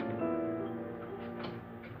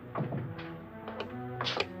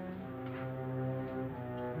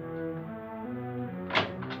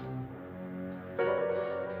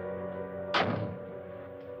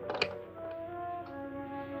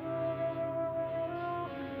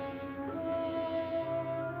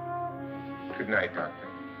 Good night, Doctor.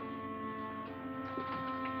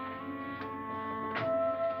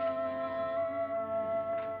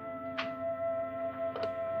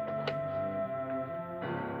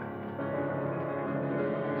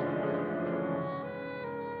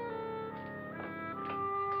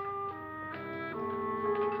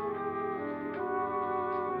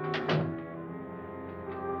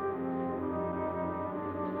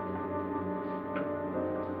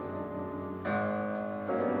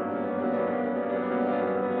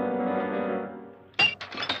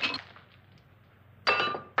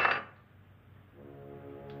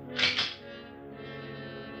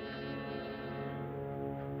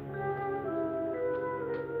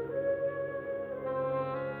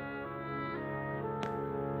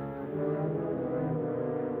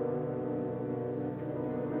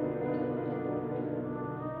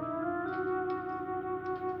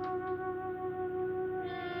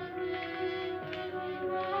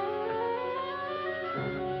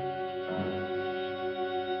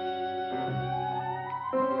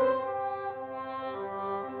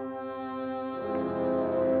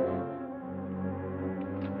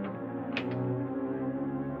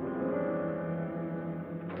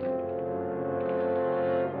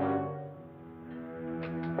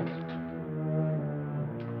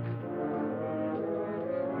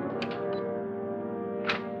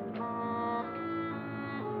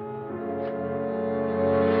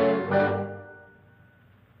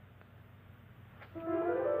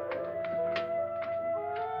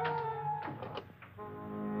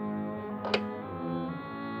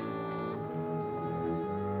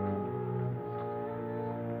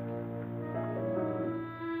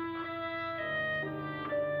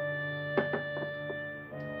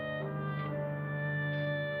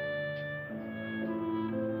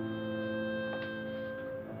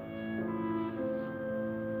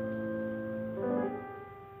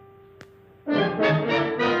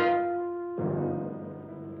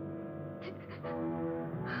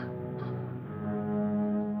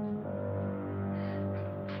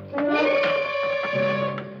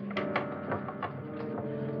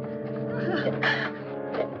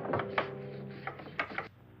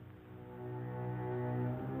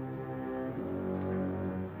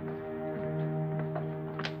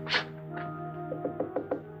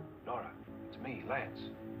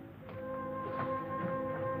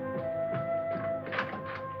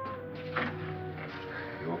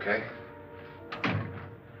 okay?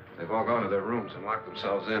 They've all gone to their rooms and locked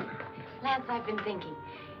themselves in. Lance, I've been thinking.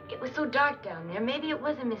 It was so dark down there. Maybe it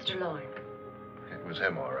wasn't Mr. Loren. It was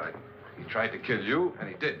him, all right. He tried to kill you, and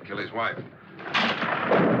he did kill his wife.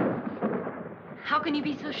 How can you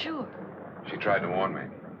be so sure? She tried to warn me,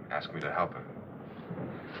 asked me to help her.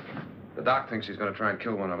 The doc thinks he's going to try and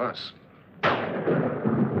kill one of us.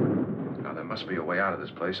 Now, there must be a way out of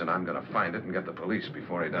this place, and I'm going to find it and get the police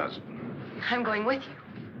before he does. I'm going with you.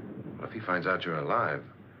 What if he finds out you're alive?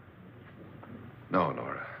 No,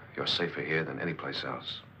 Nora. You're safer here than any place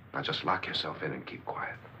else. Now, just lock yourself in and keep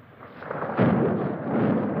quiet.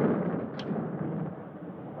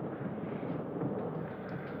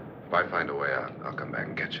 If I find a way out, I'll come back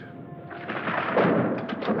and get you.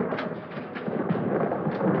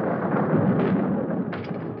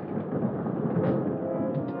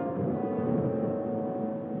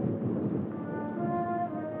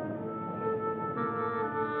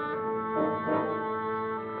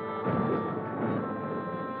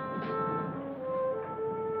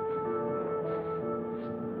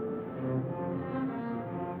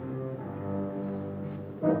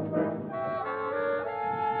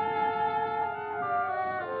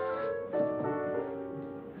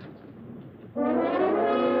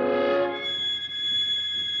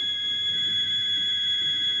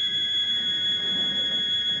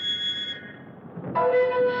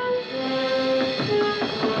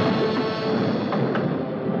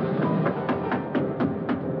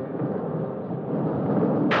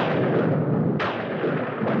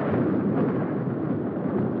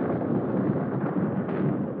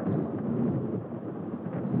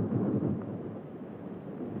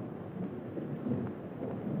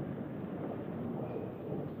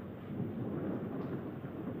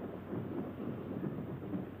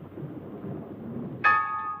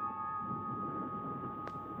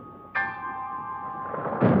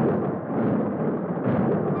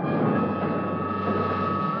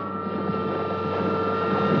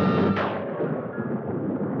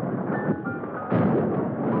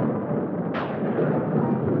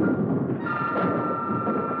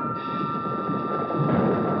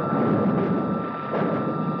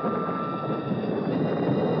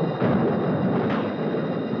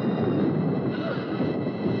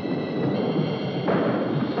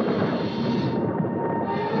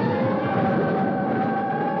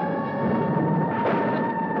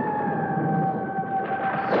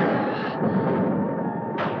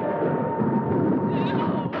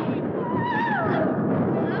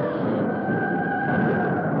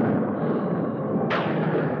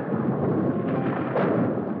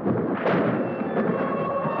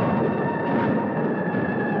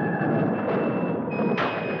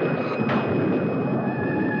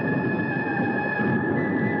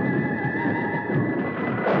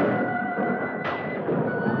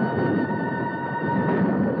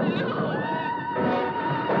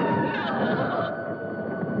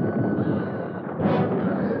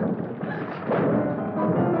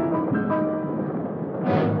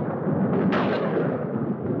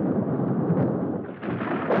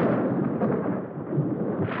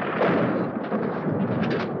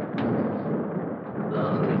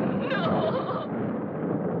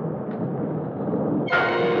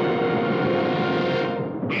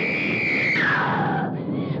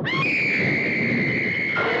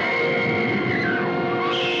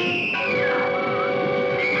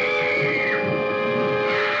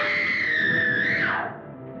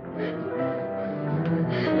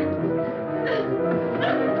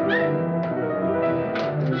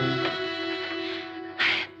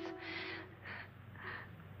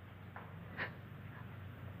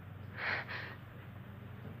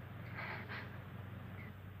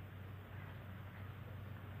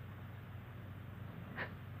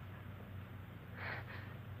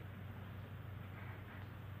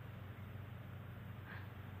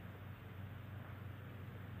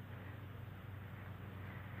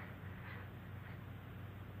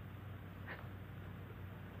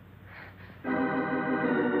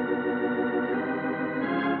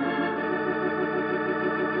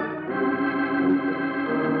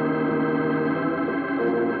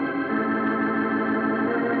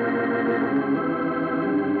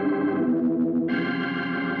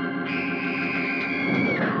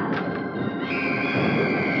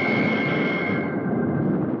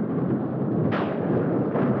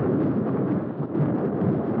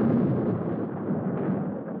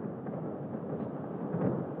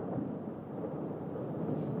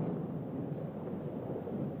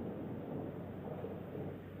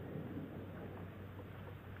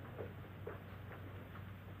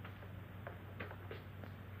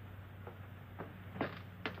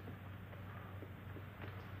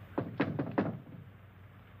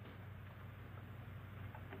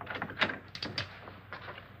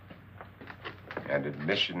 An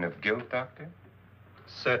admission of guilt, Doctor?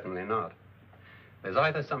 Certainly not. There's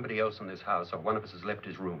either somebody else in this house or one of us has left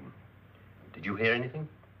his room. Did you hear anything?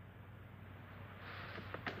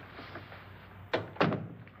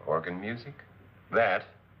 Organ music? That,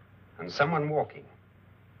 and someone walking.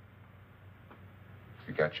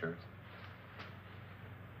 You got yours?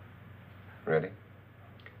 Ready?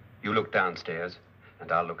 You look downstairs,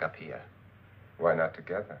 and I'll look up here. Why not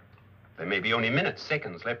together? There may be only minutes,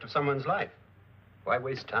 seconds left of someone's life. Why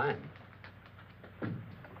waste time?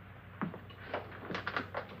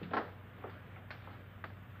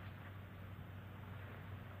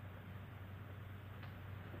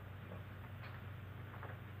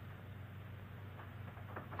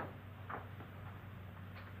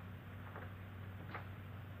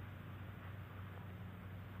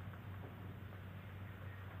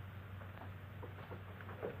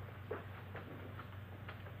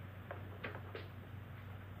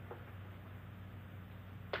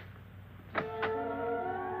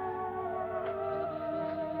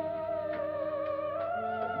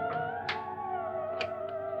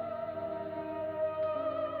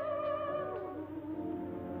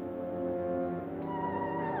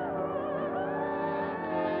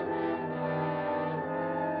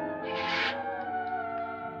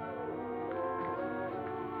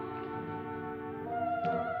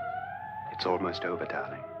 It's almost over,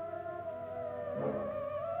 darling.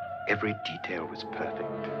 Every detail was perfect.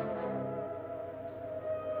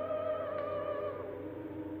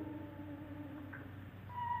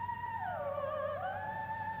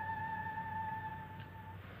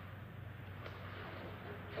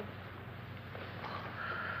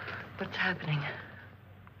 What's happening?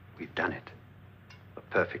 We've done it. A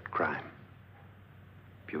perfect crime.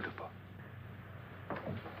 Beautiful.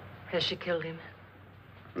 Has she killed him?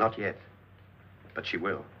 Not yet. But she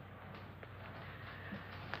will.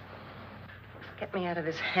 Get me out of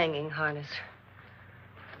this hanging harness.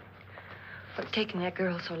 What's taking that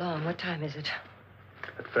girl so long? What time is it?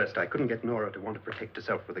 At first, I couldn't get Nora to want to protect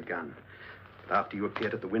herself with a gun. But after you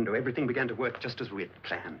appeared at the window, everything began to work just as we had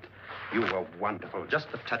planned. You were wonderful.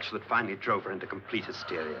 Just the touch that finally drove her into complete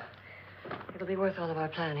hysteria. It'll be worth all of our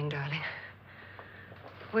planning, darling.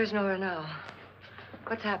 Where's Nora now?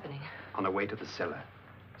 What's happening? On her way to the cellar.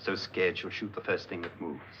 So scared she'll shoot the first thing that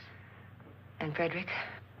moves. And Frederick?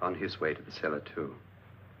 On his way to the cellar, too.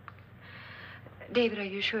 David, are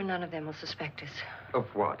you sure none of them will suspect us? Of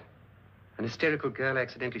what? An hysterical girl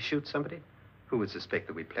accidentally shoots somebody? Who would suspect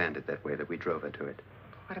that we planned it that way, that we drove her to it?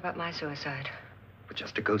 What about my suicide? But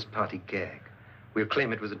just a ghost party gag. We'll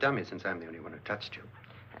claim it was a dummy since I'm the only one who touched you.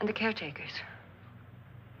 And the caretakers?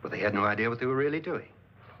 Well, they had no idea what they were really doing.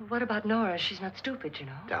 What about Nora? She's not stupid, you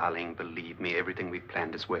know. Darling, believe me, everything we've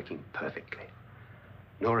planned is working perfectly.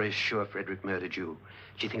 Nora is sure Frederick murdered you.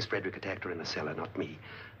 She thinks Frederick attacked her in the cellar, not me.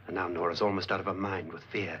 And now Nora's almost out of her mind with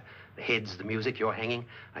fear. The heads, the music, you're hanging.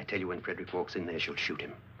 I tell you, when Frederick walks in there, she'll shoot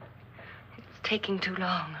him. It's taking too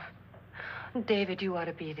long. David, you ought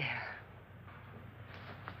to be there.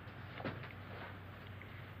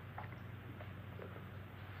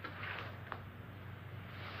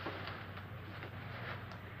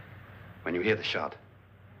 When you hear the shot,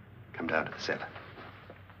 come down to the cellar.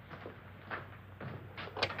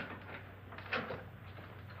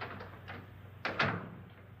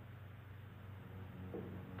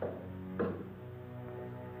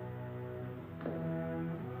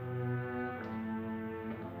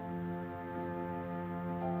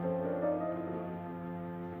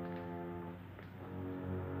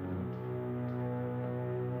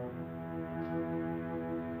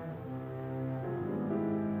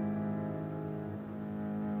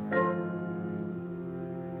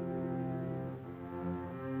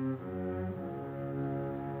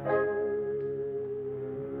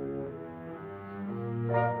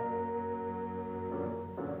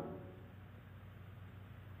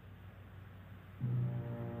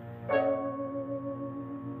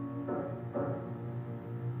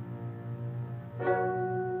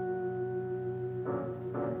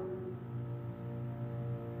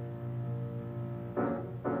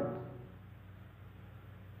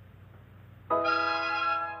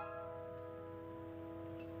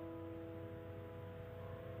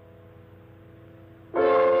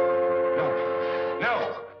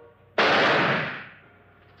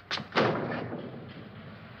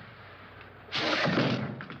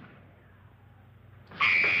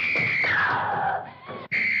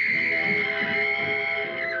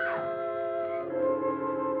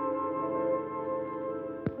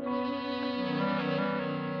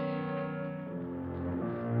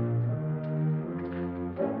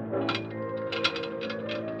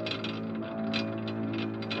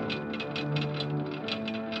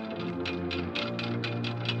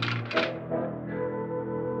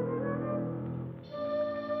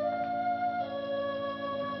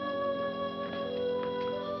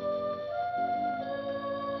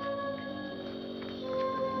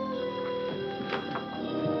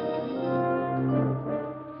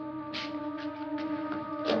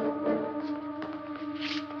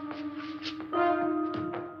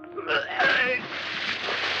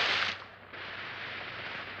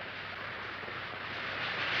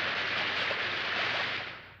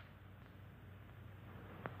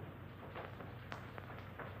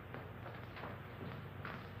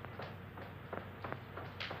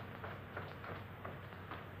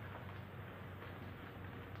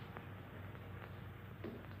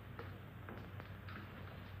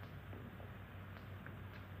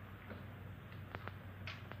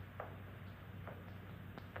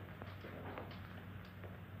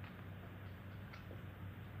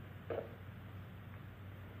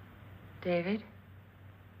 David?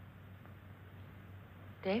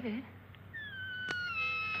 David?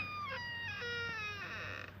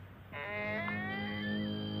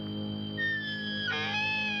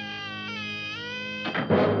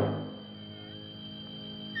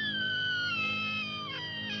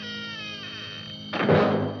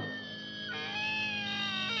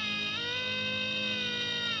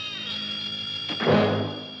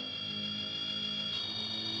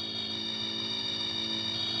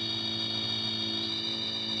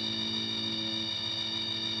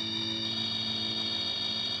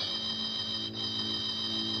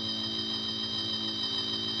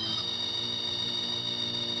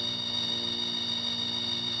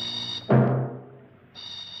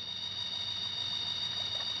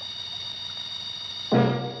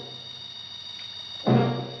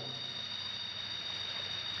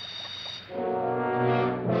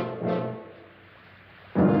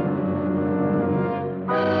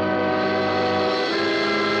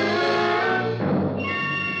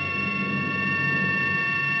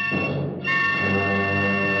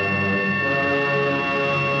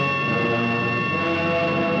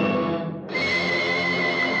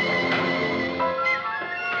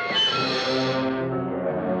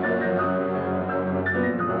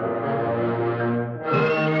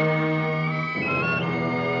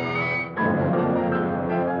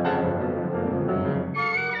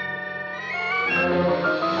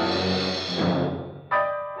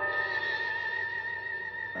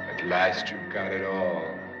 You've got it all.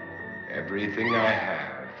 Everything I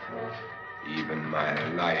have. Even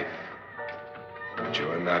my life. But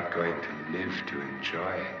you're not going to live to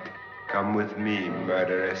enjoy it. Come with me,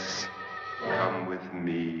 murderess. Come with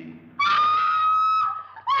me.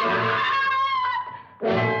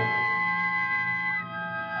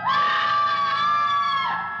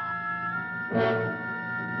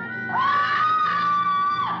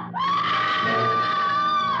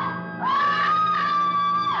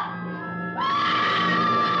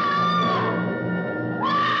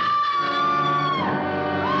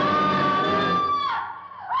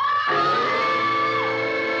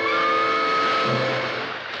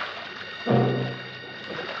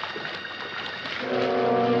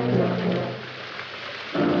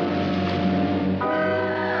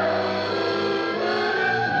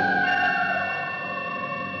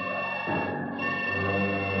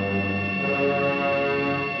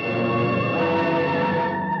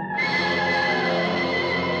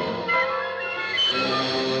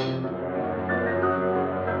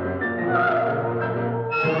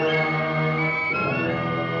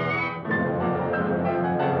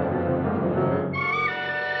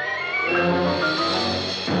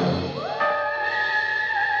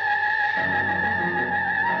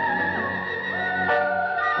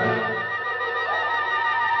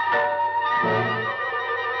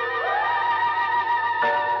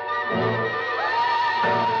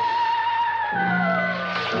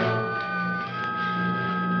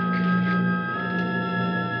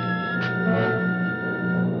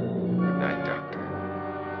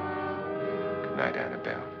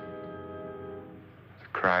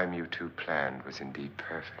 Planned was indeed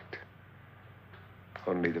perfect.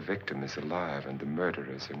 Only the victim is alive and the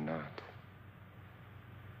murderers are not.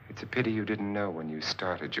 It's a pity you didn't know when you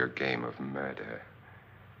started your game of murder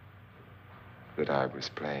that I was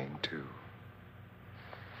playing too.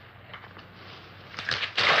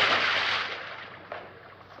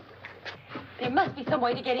 There must be some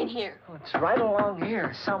way to get in here. Oh, it's right along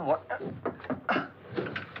here, somewhat.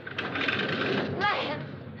 Lance!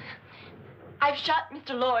 I've shot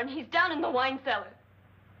Mr. Loren. He's down in the wine cellar.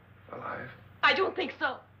 Alive? I don't think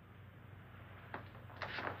so.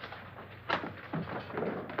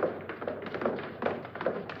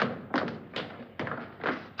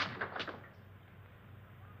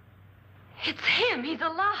 It's him. He's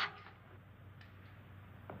alive.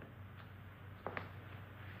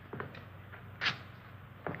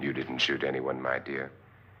 You didn't shoot anyone, my dear.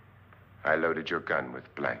 I loaded your gun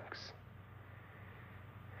with blanks.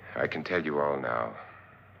 I can tell you all now.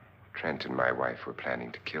 Trent and my wife were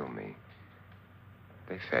planning to kill me.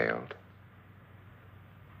 They failed.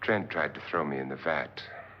 Trent tried to throw me in the vat.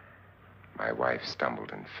 My wife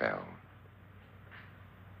stumbled and fell.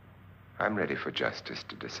 I'm ready for justice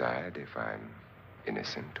to decide if I'm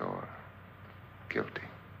innocent or guilty.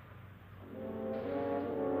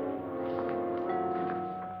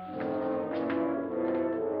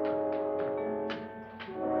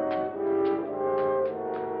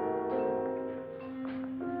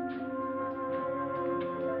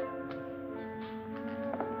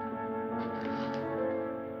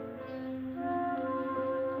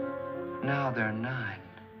 Now they're 9.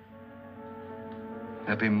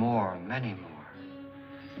 There'll be more, many more.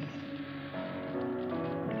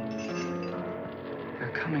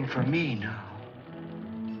 They're coming for me now.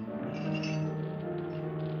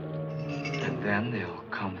 And then they'll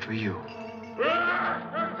come for you.